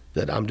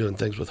that I'm doing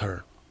things with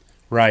her.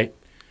 Right.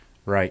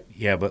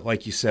 Yeah, but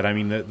like you said, I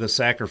mean, the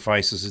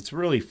sacrifices, it's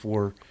really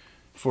for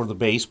the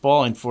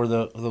baseball and for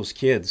those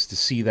kids to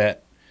see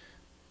that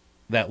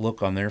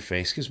look on their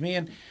face. Because,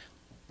 man,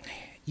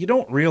 you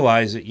don't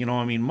realize it.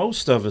 I mean,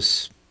 most of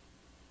us,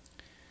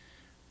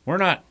 we're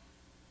not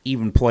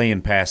even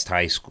playing past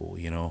high school,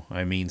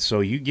 I mean,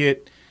 so you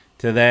get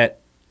to that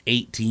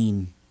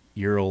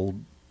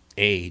 18-year-old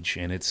age,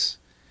 and it's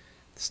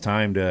it's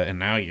time to, and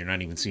now you're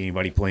not even seeing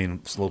anybody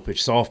playing slow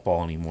pitch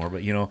softball anymore.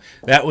 But,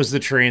 that was the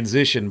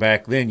transition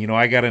back then.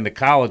 I got into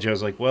college. I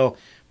was like, well,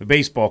 my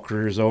baseball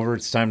career is over.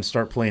 It's time to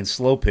start playing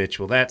slow pitch.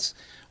 Well, that's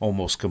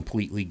almost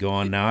completely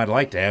gone now. I'd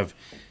like to have,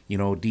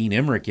 Dean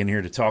Emmerich in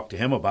here to talk to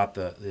him about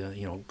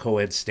the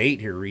co-ed state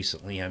here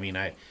recently. I mean,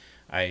 I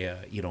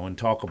and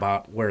talk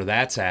about where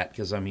that's at,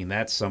 because, I mean,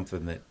 that's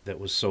something that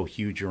was so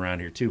huge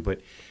around here too.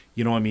 But,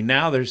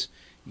 now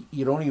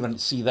you don't even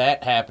see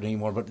that happen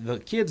anymore. But the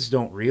kids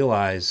don't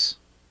realize,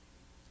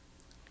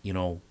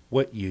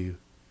 what you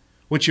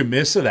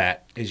miss of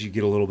that as you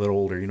get a little bit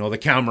older. The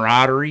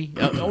camaraderie,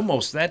 that's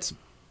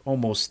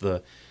almost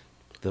the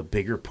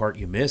bigger part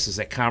you miss, is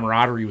that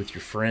camaraderie with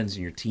your friends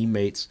and your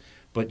teammates,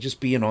 but just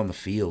being on the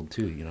field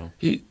too.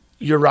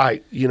 You're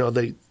right.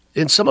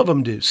 And some of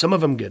them do. Some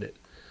of them get it.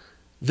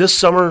 This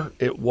summer,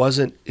 it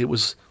was,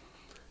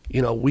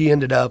 we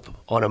ended up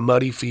on a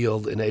muddy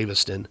field in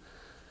Aviston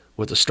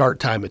with a start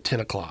time at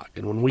 10 o'clock.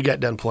 And when we got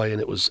done playing,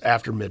 it was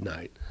after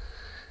midnight.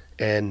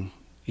 And,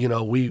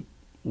 we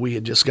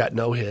had just got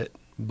no hit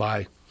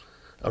by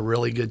a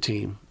really good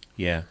team.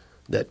 Yeah.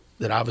 That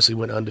obviously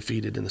went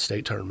undefeated in the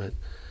state tournament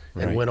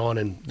and went on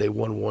and they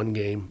won one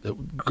game.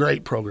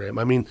 Great program.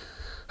 I mean,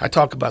 I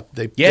talk about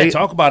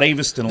talk about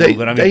Aviston a little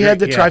bit. I mean, they had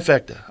the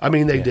trifecta. I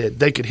mean, they did.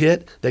 They could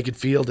hit, they could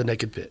field, and they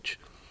could pitch.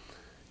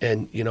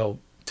 And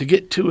to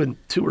get two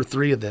or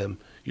three of them,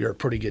 you're a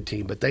pretty good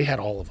team. But they had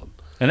all of them.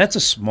 And that's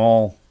a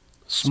small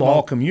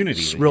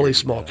community. Really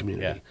small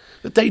community. Yeah.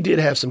 But they did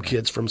have some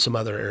kids from some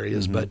other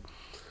areas. Mm-hmm.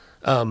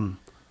 But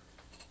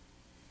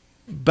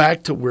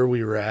back to where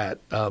we were at.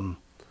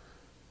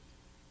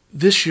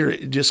 This year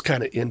it just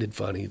kind of ended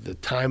funny. The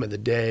time of the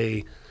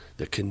day,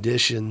 the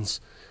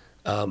conditions.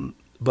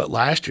 But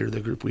last year, the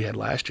group we had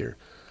last year,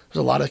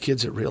 there's a lot of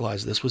kids that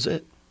realized this was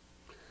it.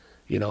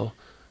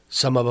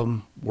 Some of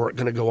them weren't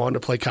going to go on to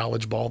play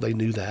college ball. They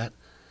knew that.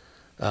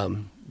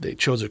 They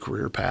chose a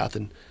career path,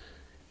 and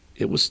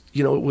it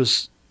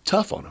was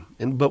tough on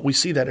them. But we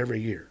see that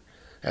every year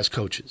as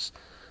coaches.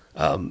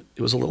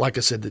 It was a little, like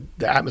I said,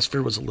 the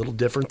atmosphere was a little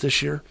different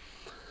this year.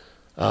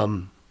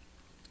 But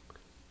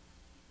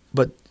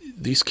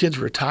these kids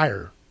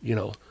retire.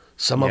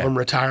 Some of them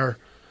retire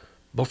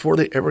before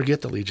they ever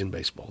get the Legion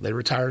baseball. They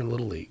retire in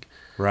Little League.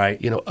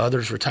 Right.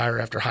 Others retire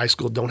after high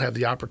school, don't have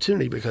the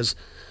opportunity because,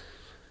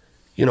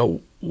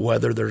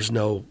 whether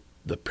the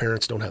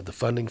parents don't have the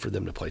funding for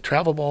them to play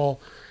travel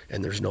ball,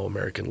 and there's no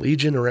American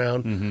Legion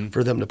around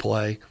for them to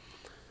play.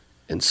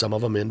 And some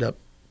of them end up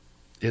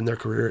in their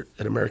career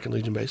at American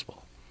Legion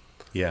baseball.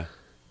 Yeah.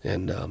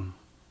 And,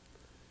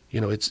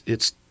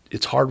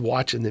 it's hard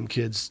watching them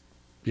kids,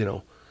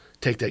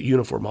 take that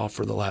uniform off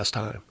for the last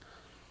time.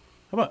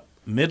 How about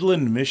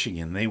Midland,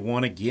 Michigan? They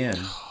won again.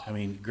 I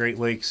mean, Great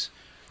Lakes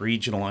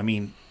Regional. I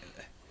mean,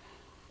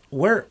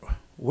 where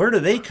do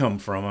they come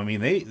from? I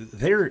mean,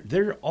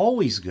 they're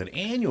always good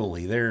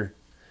annually.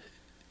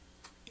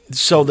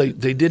 So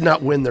they did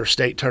not win their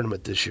state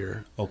tournament this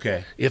year.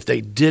 Okay. If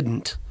they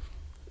didn't,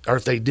 or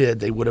if they did,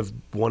 they would have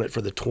won it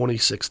for the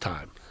 26th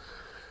time.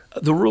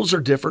 The rules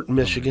are different in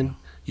Michigan.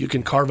 You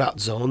can carve out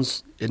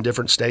zones in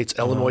different states.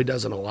 Illinois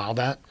doesn't allow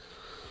that.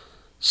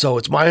 So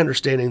it's my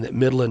understanding that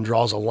Midland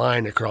draws a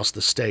line across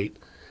the state,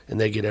 and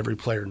they get every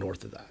player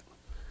north of that,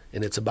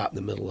 and it's about in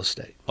the middle of the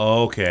state.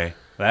 Okay,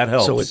 that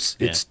helps. So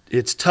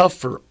it's tough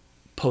for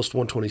post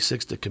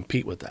 126 to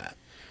compete with that.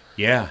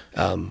 Yeah.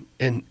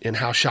 And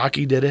how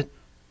Shockey did it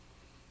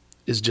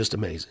is just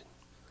amazing.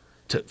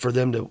 For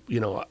them to,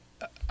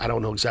 I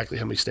don't know exactly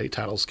how many state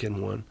titles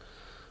Ken won,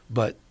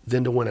 but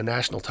then to win a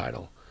national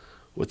title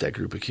with that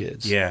group of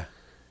kids. Yeah.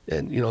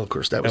 And, of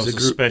course, that was a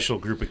group, special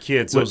group of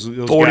kids. Those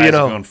 40 guys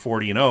have gone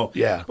 40-0.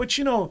 Yeah. But,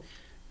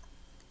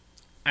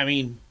 I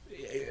mean,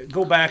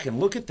 go back and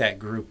look at that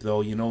group,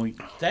 though.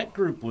 That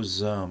group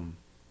was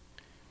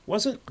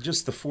wasn't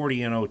just the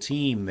 40-0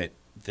 team that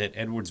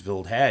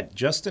Edwardsville had.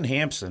 Justin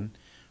Hampson,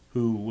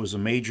 who was a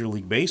Major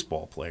League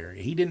Baseball player,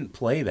 he didn't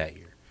play that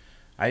year.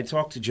 I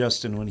talked to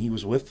Justin when he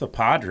was with the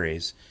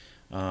Padres.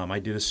 I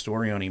did a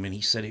story on him, and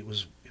he said it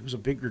was a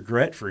big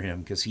regret for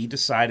him because he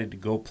decided to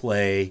go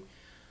play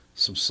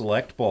some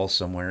select ball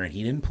somewhere, and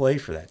he didn't play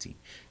for that team.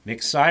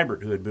 Nick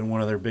Seibert, who had been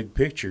one of their big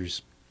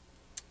pitchers,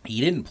 he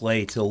didn't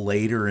play till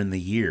later in the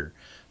year,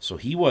 so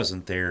he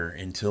wasn't there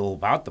until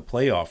about the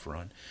playoff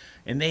run.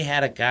 And they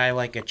had a guy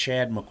like a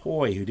Chad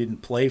McCoy who didn't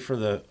play for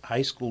the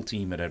high school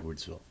team at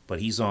Edwardsville, but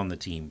he's on the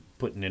team,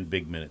 putting in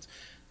big minutes.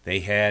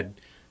 They had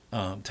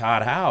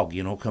Todd Haug,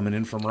 coming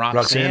in from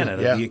Roxana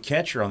to be a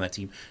catcher on that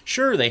team.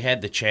 Sure, they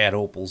had the Chad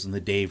Opals and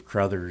the Dave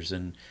Crothers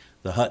and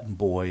the Hutton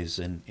boys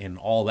and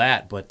all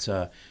that, but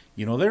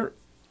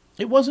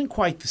it wasn't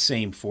quite the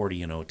same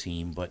 40-0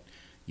 team, but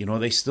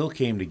they still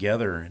came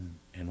together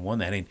and won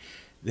that. And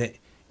that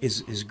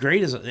is as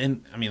great as,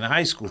 and I mean the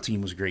high school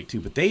team was great too,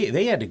 but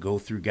they had to go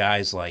through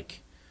guys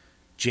like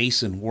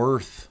Jason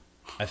Worth,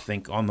 I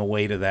think, on the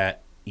way to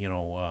that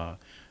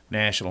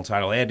national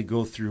title. They had to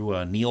go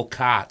through Neil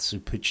Kotz, who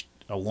pitched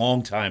a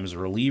long time as a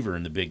reliever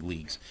in the big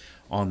leagues,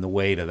 on the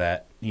way to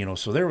that.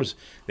 So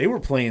they were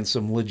playing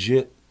some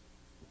legit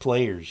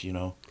players,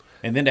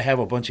 and then to have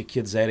a bunch of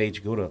kids that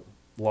age go to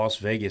Las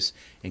Vegas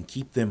and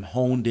keep them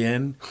honed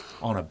in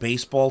on a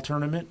baseball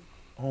tournament.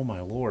 Oh my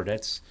Lord,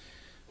 it's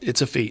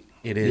a feat.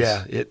 It is.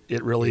 Yeah,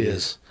 it really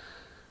is.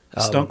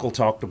 Stunkel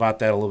talked about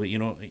that a little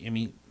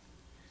bit.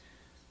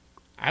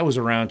 I was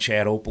around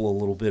Chad Opel a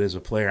little bit as a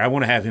player. I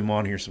want to have him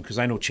on here because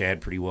I know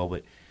Chad pretty well,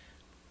 but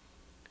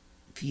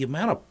the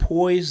amount of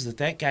poise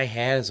that guy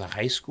had as a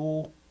high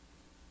school,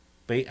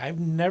 I've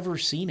never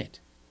seen it.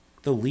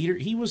 The leader,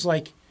 he was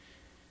like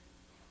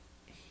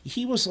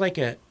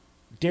a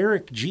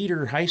Derek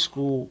Jeter high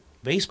school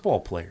baseball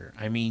player.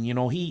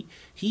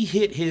 He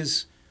hit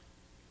his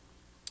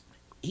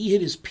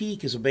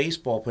peak as a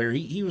baseball player.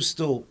 He was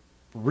still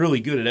really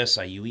good at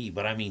SIUE,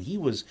 but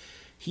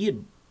he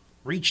had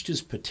reached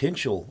his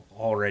potential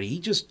already. He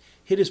just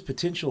hit his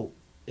potential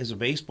as a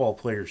baseball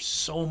player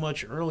so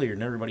much earlier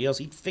than everybody else.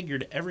 He'd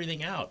figured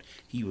everything out.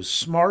 He was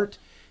smart.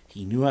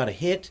 He knew how to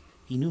hit.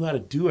 He knew how to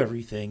do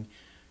everything,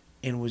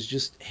 and was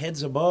just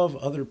heads above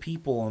other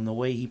people on the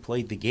way he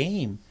played the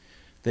game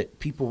that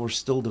people were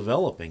still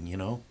developing,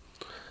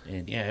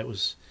 And yeah, it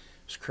was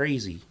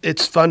crazy.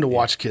 It's fun to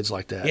watch kids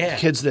like that. Yeah.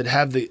 Kids that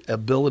have the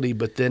ability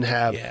but then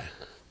have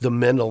the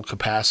mental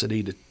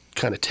capacity to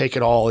kind of take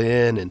it all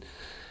in, and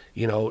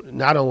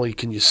not only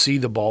can you see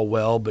the ball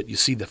well, but you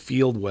see the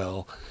field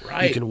well.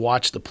 Right. You can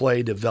watch the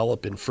play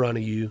develop in front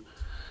of you.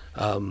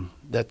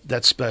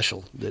 That's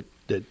special. That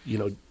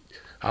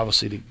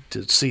obviously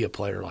to see a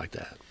player like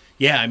that.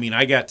 Yeah,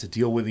 I got to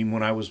deal with him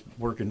when I was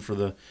working for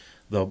the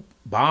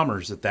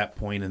Bombers at that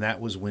point, and that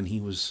was when he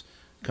was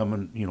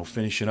coming,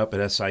 finishing up at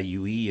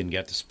SIUE, and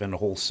got to spend a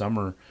whole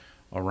summer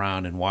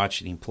around and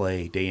watching him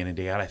play day in and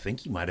day out. I think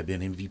he might have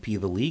been MVP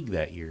of the league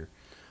that year.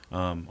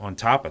 On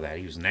top of that,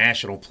 he was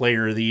National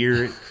Player of the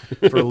Year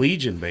for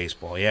Legion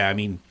baseball. Yeah,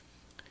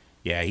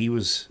 he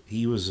was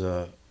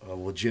a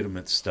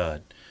legitimate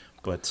stud.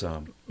 But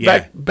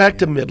back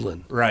to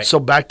Midland. Right. So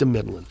back to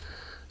Midland.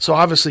 So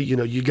obviously,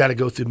 you got to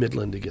go through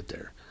Midland to get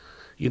there.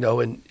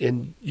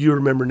 And you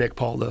remember Nick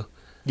Paul, the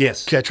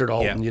catcher at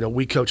Alton. Yeah.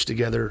 We coached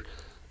together.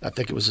 I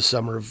think it was the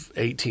summer of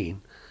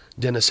 18.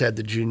 Dennis had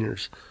the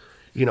juniors.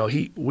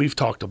 We've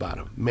talked about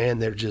them. Man,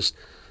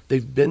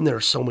 they've been there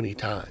so many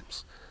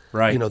times.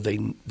 Right.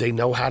 They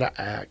know how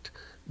to act.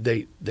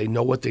 They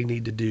know what they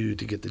need to do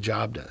to get the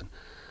job done.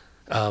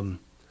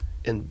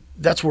 And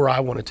that's where I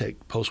want to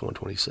take Post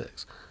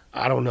 126.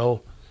 I don't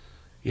know,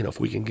 if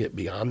we can get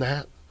beyond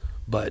that,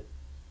 but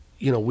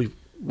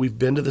we've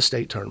been to the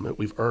state tournament.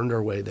 We've earned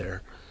our way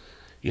there.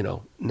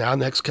 Now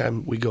next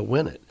time we go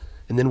win it,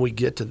 and then we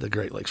get to the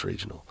Great Lakes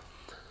Regional.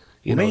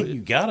 You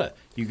gotta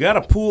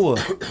pool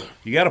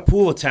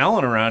of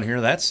talent around here.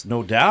 That's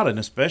no doubt, and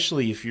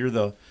especially if you're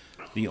the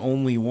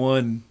only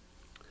one,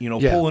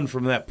 pulling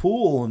from that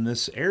pool in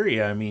this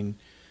area.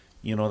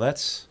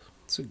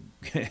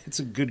 It's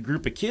a good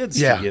group of kids.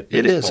 Yeah, to get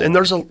it is, and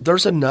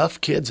there's enough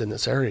kids in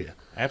this area.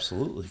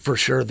 Absolutely, for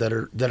sure that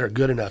are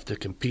good enough to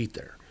compete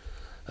there.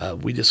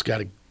 We just got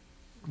to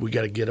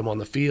get them on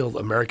the field,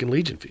 American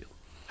Legion field.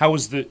 How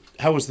was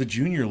the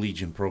Junior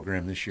Legion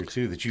program this year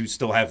too? That you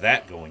still have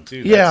that going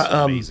too? That's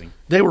amazing.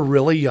 They were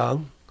really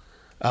young.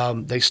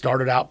 They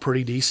started out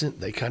pretty decent.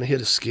 They kind of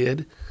hit a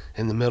skid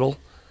in the middle,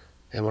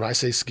 and when I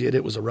say skid,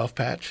 it was a rough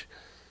patch.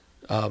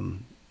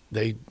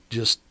 They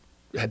just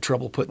had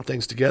trouble putting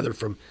things together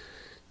from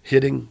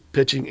hitting,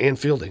 pitching, and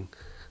fielding.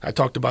 I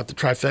talked about the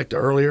trifecta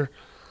earlier.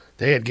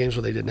 They had games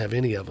where they didn't have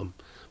any of them,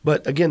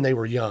 but again, they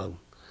were young,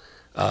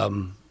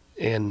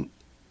 and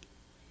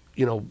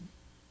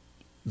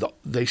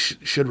they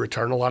should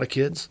return a lot of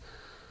kids.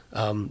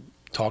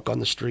 Talk on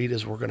the street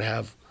is we're going to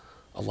have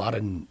a lot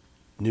of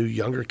new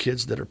younger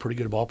kids that are pretty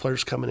good ball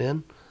players coming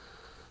in,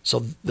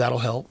 so that'll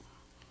help.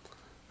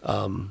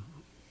 And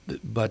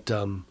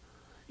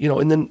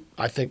then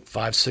I think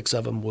 5-6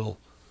 of them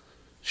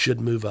should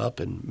move up,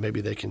 and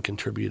maybe they can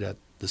contribute at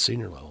the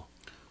senior level.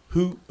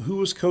 Who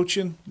was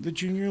coaching the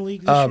junior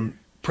league this year?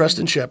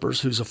 Preston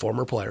Sheppers, who's a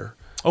former player.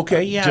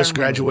 Okay, yeah. Just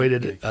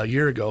graduated a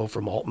year ago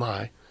from Alton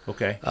High.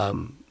 Okay.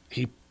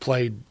 He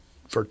played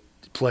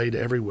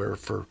everywhere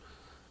for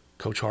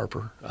Coach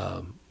Harper.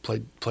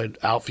 Played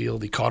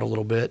outfield. He caught a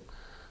little bit.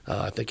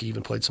 I think he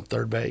even played some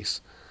third base.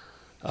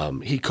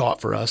 He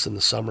caught for us in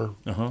the summer,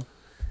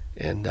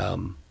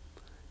 and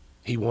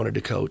he wanted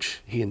to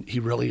coach. He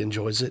really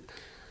enjoys it.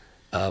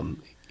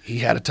 He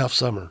had a tough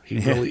summer.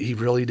 He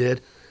really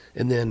did.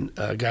 And then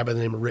a guy by the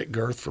name of Rick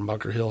Girth from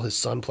Bunker Hill, his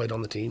son played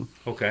on the team.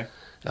 Okay.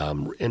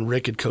 And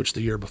Rick had coached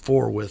the year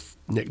before with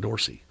Nick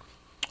Dorsey.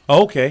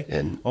 Okay.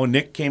 And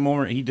Nick came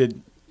over. He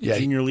did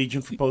Junior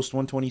Legion for Post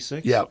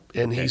 126? Yeah,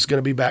 and he's going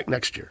to be back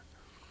next year.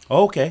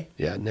 Okay.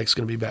 Yeah, Nick's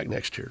going to be back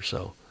next year.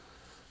 So,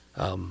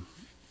 and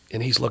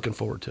he's looking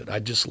forward to it. I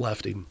just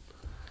left him.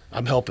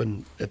 I'm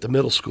helping at the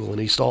middle school in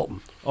East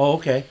Alton. Oh,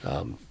 okay.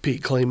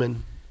 Pete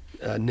Kleeman,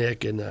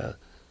 Nick, and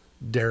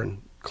Darren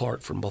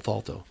Clark from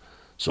Bethalto.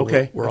 So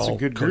we're all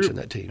coaching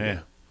that team.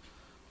 Yeah.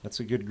 That's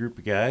a good group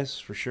of guys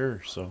for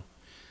sure.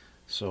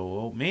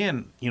 So,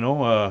 man,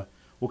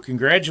 Well,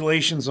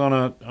 congratulations on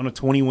a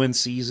 20-win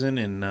season,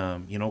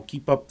 and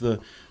keep up the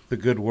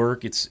good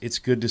work. It's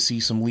good to see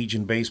some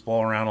Legion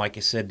baseball around. Like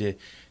I said,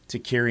 to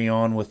carry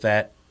on with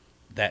that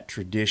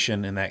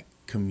tradition and that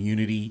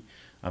community.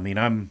 I mean,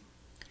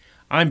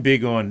 I'm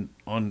big on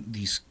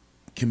these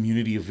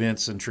community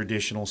events and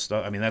traditional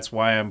stuff. I mean, that's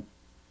why I'm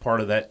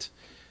part of that,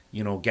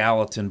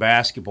 Gallatin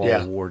basketball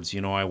awards.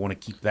 I want to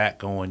keep that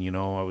going.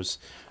 I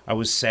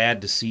was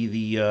sad to see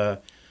the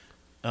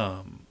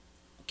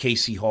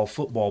Casey Hall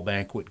football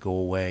banquet go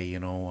away.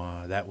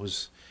 That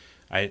was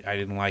I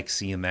didn't like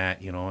seeing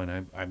that.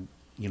 And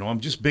I'm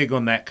just big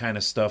on that kind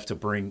of stuff to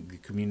bring the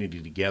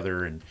community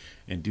together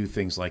and do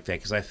things like that,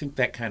 because I think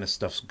that kind of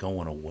stuff's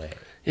going away.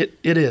 It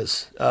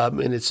is,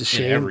 and it's a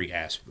shame. In every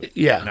aspect,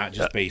 not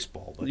just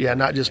baseball. But,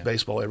 not just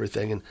baseball,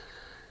 everything.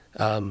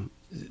 And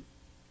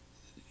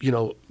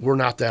we're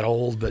not that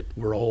old, but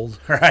we're old.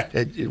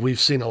 Right. We've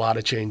seen a lot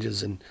of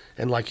changes, and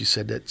like you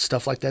said, that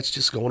stuff like that's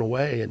just going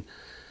away, and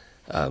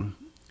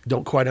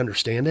don't quite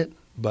understand it,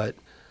 but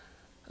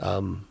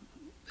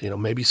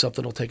maybe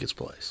something will take its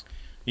place.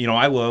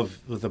 I love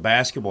with the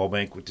basketball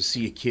banquet to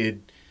see a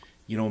kid,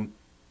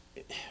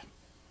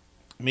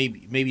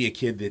 maybe a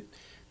kid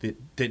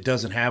that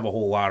doesn't have a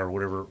whole lot or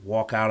whatever,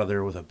 walk out of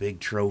there with a big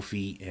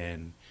trophy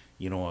and,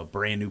 a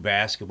brand new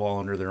basketball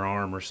under their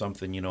arm or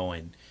something,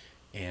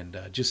 and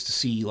just to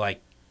see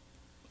like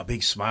a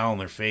big smile on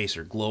their face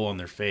or glow on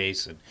their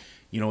face. And,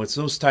 it's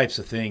those types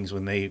of things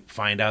when they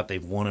find out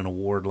they've won an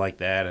award like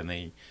that, and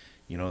they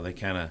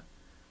kind of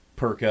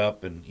perk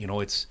up, and,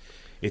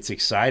 it's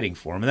exciting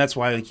for them. And that's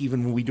why, like,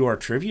 even when we do our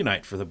trivia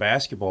night for the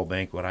basketball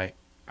banquet,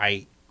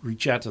 I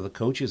reach out to the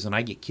coaches and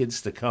I get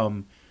kids to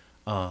come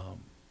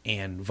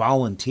and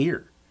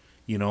volunteer,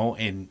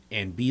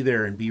 and be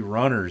there and be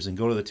runners and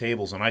go to the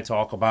tables. And I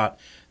talk about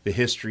the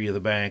history of the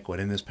banquet.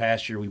 And this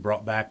past year we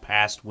brought back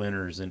past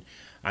winners. And,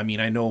 I mean,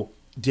 I know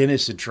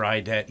Dennis had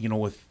tried that,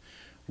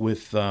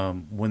 with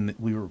when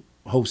we were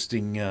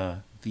hosting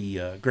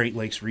the Great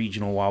Lakes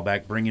Regional a while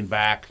back, bringing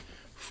back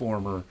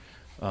former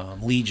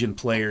Legion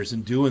players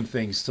and doing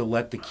things to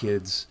let the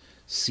kids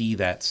see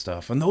that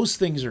stuff. And those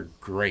things are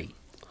great.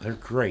 They're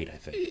great, I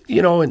think.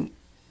 And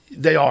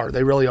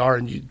they really are.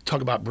 And you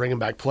talk about bringing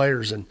back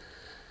players, and,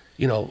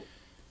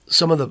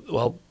 some of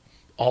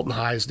Alton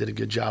Highs did a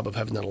good job of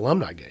having that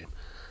alumni game.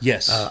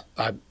 Yes.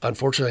 I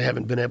unfortunately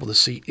haven't been able to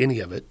see any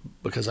of it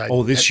because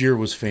this year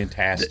was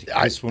fantastic.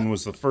 This one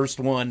was the first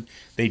one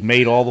they'd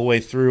made all the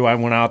way through. I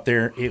went out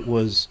there. It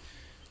was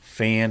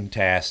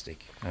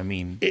fantastic. I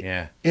mean,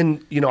 yeah.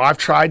 And I've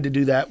tried to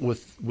do that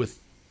with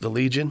the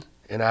Legion,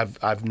 and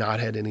I've not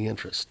had any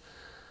interest.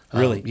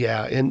 Really?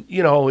 Yeah, and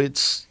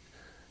it's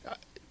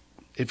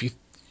if you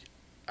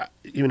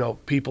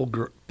people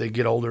they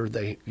get older,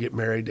 they get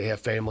married, they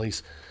have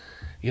families,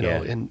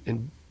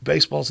 and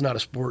baseball's not a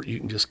sport you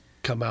can just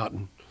come out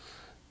and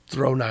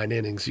throw 9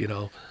 innings.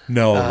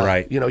 No,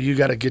 right. You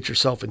got to get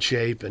yourself in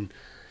shape, and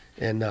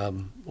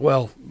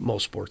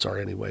most sports are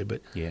anyway.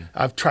 But yeah,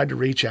 I've tried to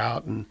reach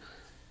out and.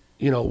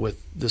 With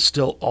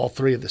all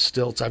 3 of the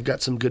stilts, I've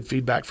got some good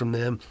feedback from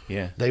them.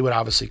 Yeah. They would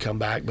obviously come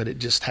back, but it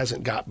just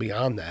hasn't got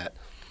beyond that.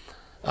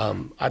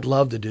 I'd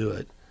love to do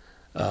it.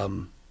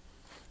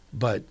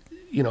 But,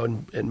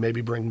 and maybe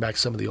bring back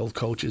some of the old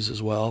coaches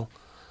as well.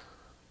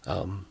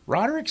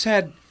 Roderick's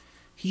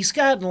he's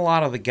gotten a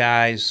lot of the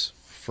guys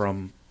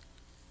from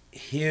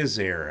his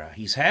era.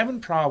 He's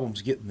having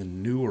problems getting the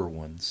newer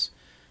ones,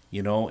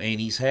 and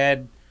he's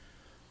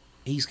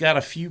got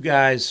a few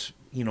guys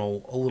a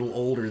little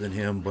older than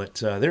him, but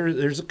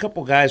there's a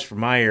couple guys from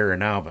my era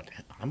now, but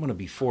I'm going to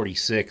be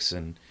 46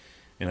 in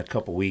a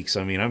couple weeks.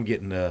 I mean, I'm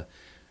getting to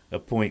a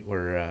point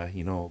where,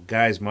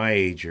 guys my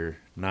age are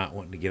not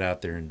wanting to get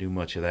out there and do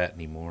much of that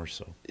anymore.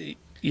 So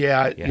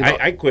yeah.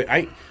 I quit.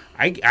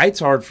 It's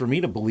hard for me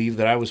to believe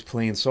that I was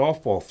playing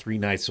softball 3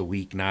 nights a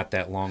week not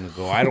that long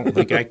ago. I don't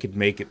think I could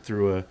make it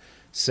through a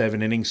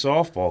 7-inning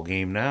softball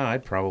game now.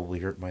 I'd probably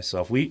hurt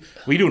myself. We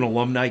do an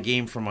alumni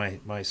game for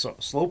my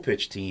slow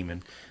pitch team,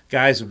 and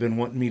guys have been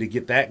wanting me to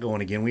get that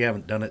going again. We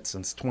haven't done it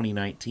since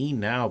 2019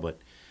 now, but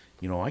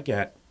I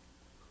got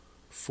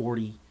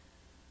 40.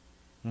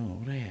 No,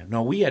 what do I have?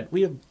 No, we have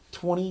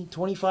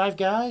 25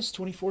 guys,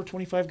 24,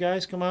 25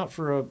 guys come out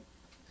for a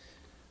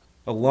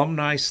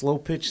alumni slow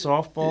pitch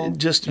softball.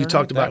 Just you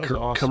talked about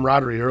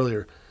camaraderie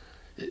earlier.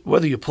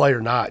 Whether you play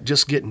or not,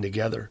 just getting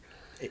together.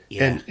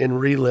 Yeah. And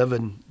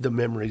reliving the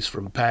memories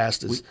from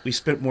past. We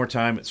spent more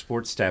time at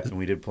Sports Tap than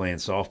we did playing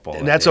softball.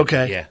 And that's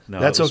okay. Yeah, no,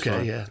 that's okay.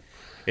 Fun. Yeah.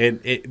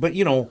 But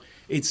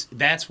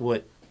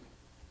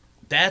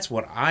that's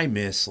what I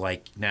miss.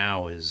 Like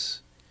now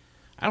is,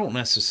 I don't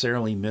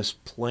necessarily miss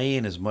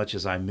playing as much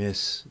as I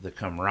miss the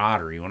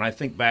camaraderie. When I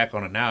think back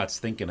on it now, it's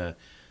thinking of,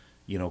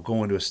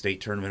 going to a state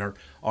tournament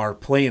or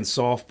playing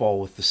softball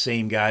with the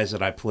same guys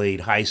that I played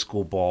high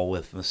school ball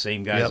with, and the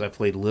same guys I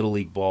played Little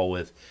League ball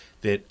with,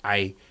 that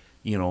I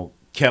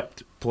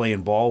kept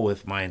playing ball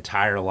with my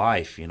entire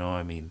life.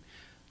 I mean,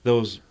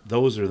 those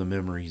are the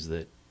memories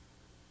that,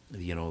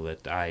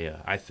 that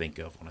I think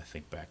of when I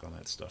think back on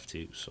that stuff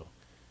too. So,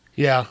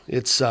 yeah,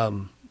 it's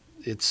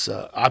it's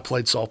I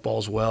played softball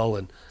as well,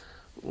 and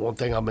one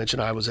thing I'll mention,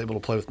 I was able to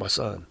play with my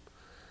son.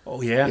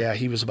 Oh, yeah? Yeah,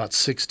 he was about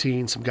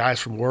 16. Some guys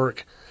from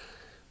work,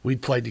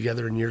 we'd played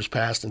together in years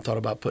past and thought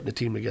about putting a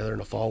team together in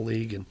a fall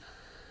league, and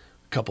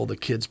a couple of the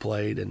kids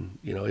played, and,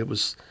 it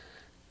was,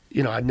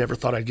 I never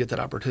thought I'd get that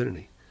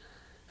opportunity.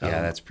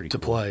 Yeah, that's pretty to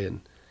cool. play,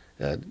 and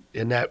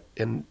then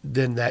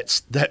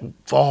that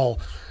fall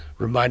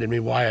reminded me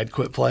why I'd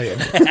quit playing.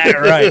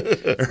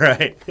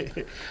 Right.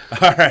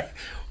 All right.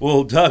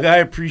 Well, Doug, I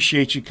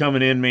appreciate you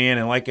coming in, man,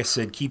 and like I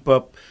said, keep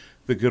up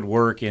the good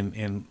work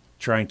and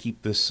try and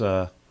keep this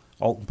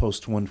Alton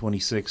Post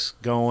 126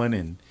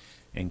 going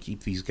and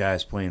keep these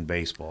guys playing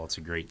baseball. It's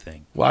a great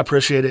thing. Well, I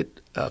appreciate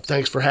it.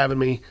 Thanks for having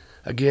me.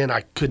 Again,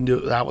 I couldn't do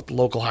it without with the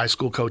local high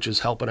school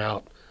coaches helping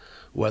out,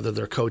 whether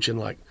they're coaching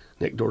like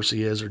Nick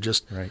Dorsey is or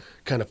just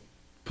kind of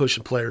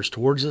pushing players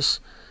towards us.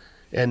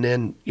 And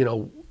then,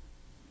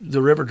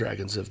 the River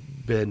Dragons have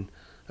been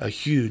a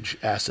huge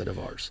asset of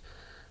ours.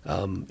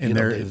 And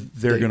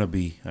they're going to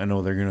be. I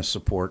know they're going to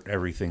support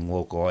everything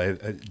local.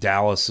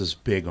 Dallas is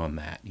big on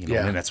that,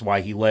 and that's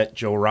why he let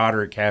Joe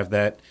Roderick have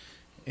that.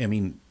 I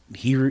mean,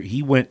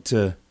 he went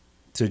to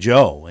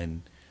Joe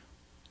and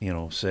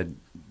said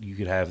you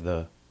could have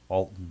the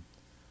Alton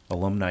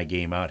alumni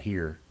game out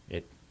here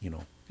at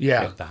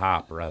at the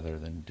Hop rather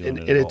than doing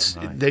it at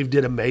Alton High. They've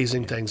did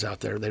amazing things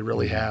out there. They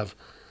really have,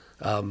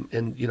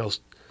 and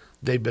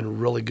they've been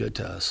really good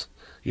to us.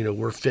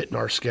 We're fitting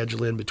our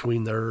schedule in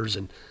between theirs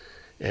and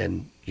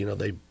they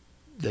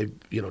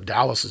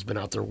Dallas has been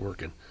out there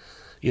working,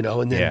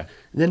 and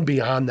then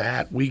beyond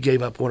that, we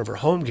gave up one of our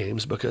home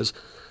games because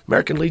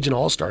American Legion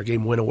All-Star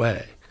game went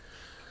away.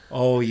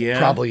 Oh yeah,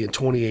 probably in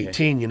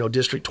 2018. Okay.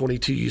 District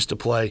 22 used to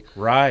play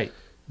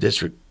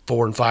District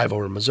 4 and 5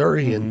 over in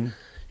Missouri, and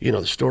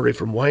the story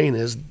from Wayne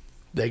is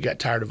they got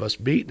tired of us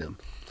beating them,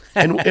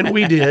 and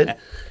we did.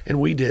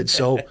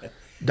 So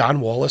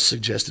Don Wallace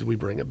suggested we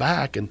bring it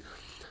back, and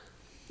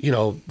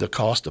the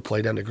cost to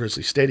play down to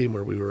Grizzly Stadium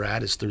where we were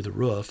at is through the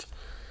roof.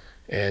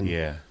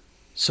 And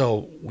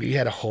so we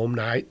had a home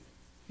night,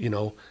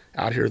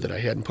 out here that I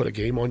hadn't put a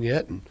game on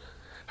yet. And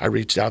I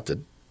reached out to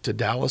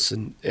Dallas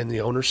and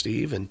the owner,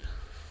 Steve, and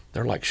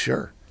they're like,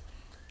 sure.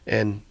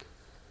 And,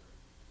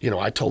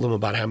 I told them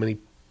about how many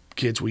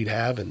kids we'd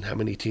have and how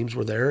many teams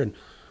were there. And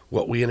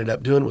what we ended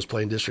up doing was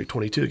playing District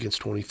 22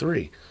 against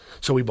 23.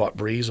 So we bought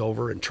Breeze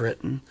over in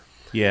Trenton.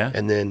 Yeah.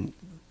 And then,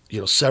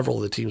 several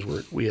of the teams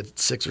we had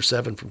 6 or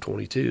 7 from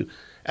 22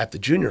 at the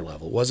junior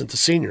level. It wasn't the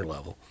senior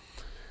level.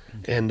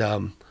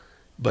 And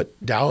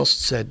but Dallas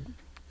said,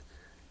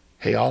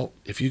 hey,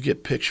 if you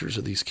get pictures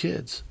of these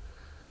kids,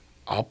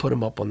 I'll put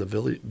them up on the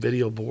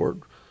video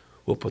board.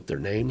 We'll put their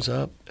names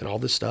up and all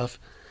this stuff.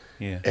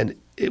 Yeah. And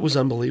it was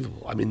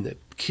unbelievable. I mean, the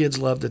kids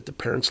loved it. The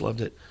parents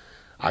loved it.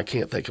 I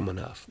can't thank them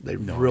enough. It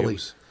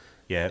was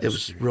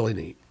really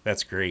neat.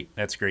 That's great.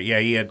 Yeah,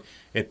 he had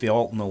at the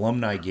Alton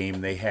alumni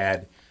game, they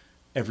had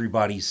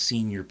everybody's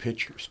senior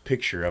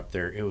picture up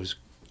there. It was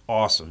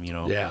awesome,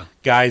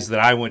 Guys that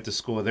I went to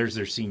school with, there's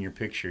their senior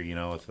picture,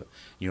 with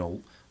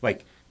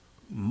like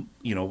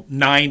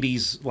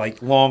 90s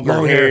like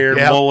longer hair,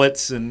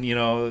 mullets and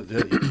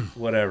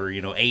whatever,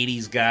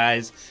 80s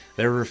guys.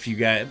 There were a few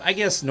guys. I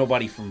guess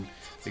nobody from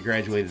they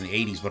graduated in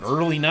the 80s, but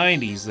early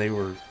 90s they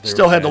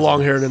still had the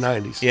long hair in the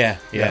 90s. Yeah.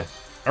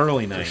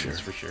 Early 90s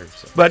for sure.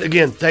 So. But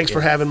again, thanks for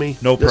having me.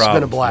 No problem. This has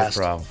been a blast.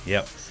 No problem.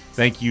 Yep.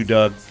 Thank you,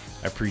 Doug.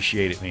 I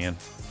appreciate it, man.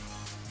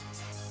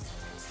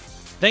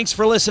 Thanks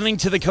for listening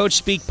to the Coach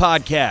Speak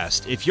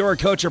podcast. If you're a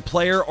coach or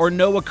player or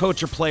know a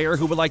coach or player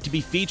who would like to be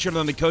featured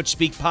on the Coach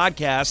Speak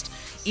podcast,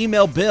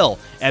 email Bill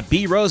at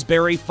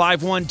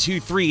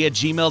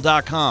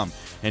broseberry5123@gmail.com.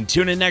 And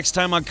tune in next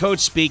time on Coach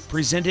Speak,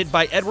 presented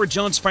by Edward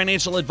Jones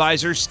Financial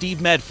Advisor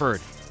Steve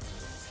Medford.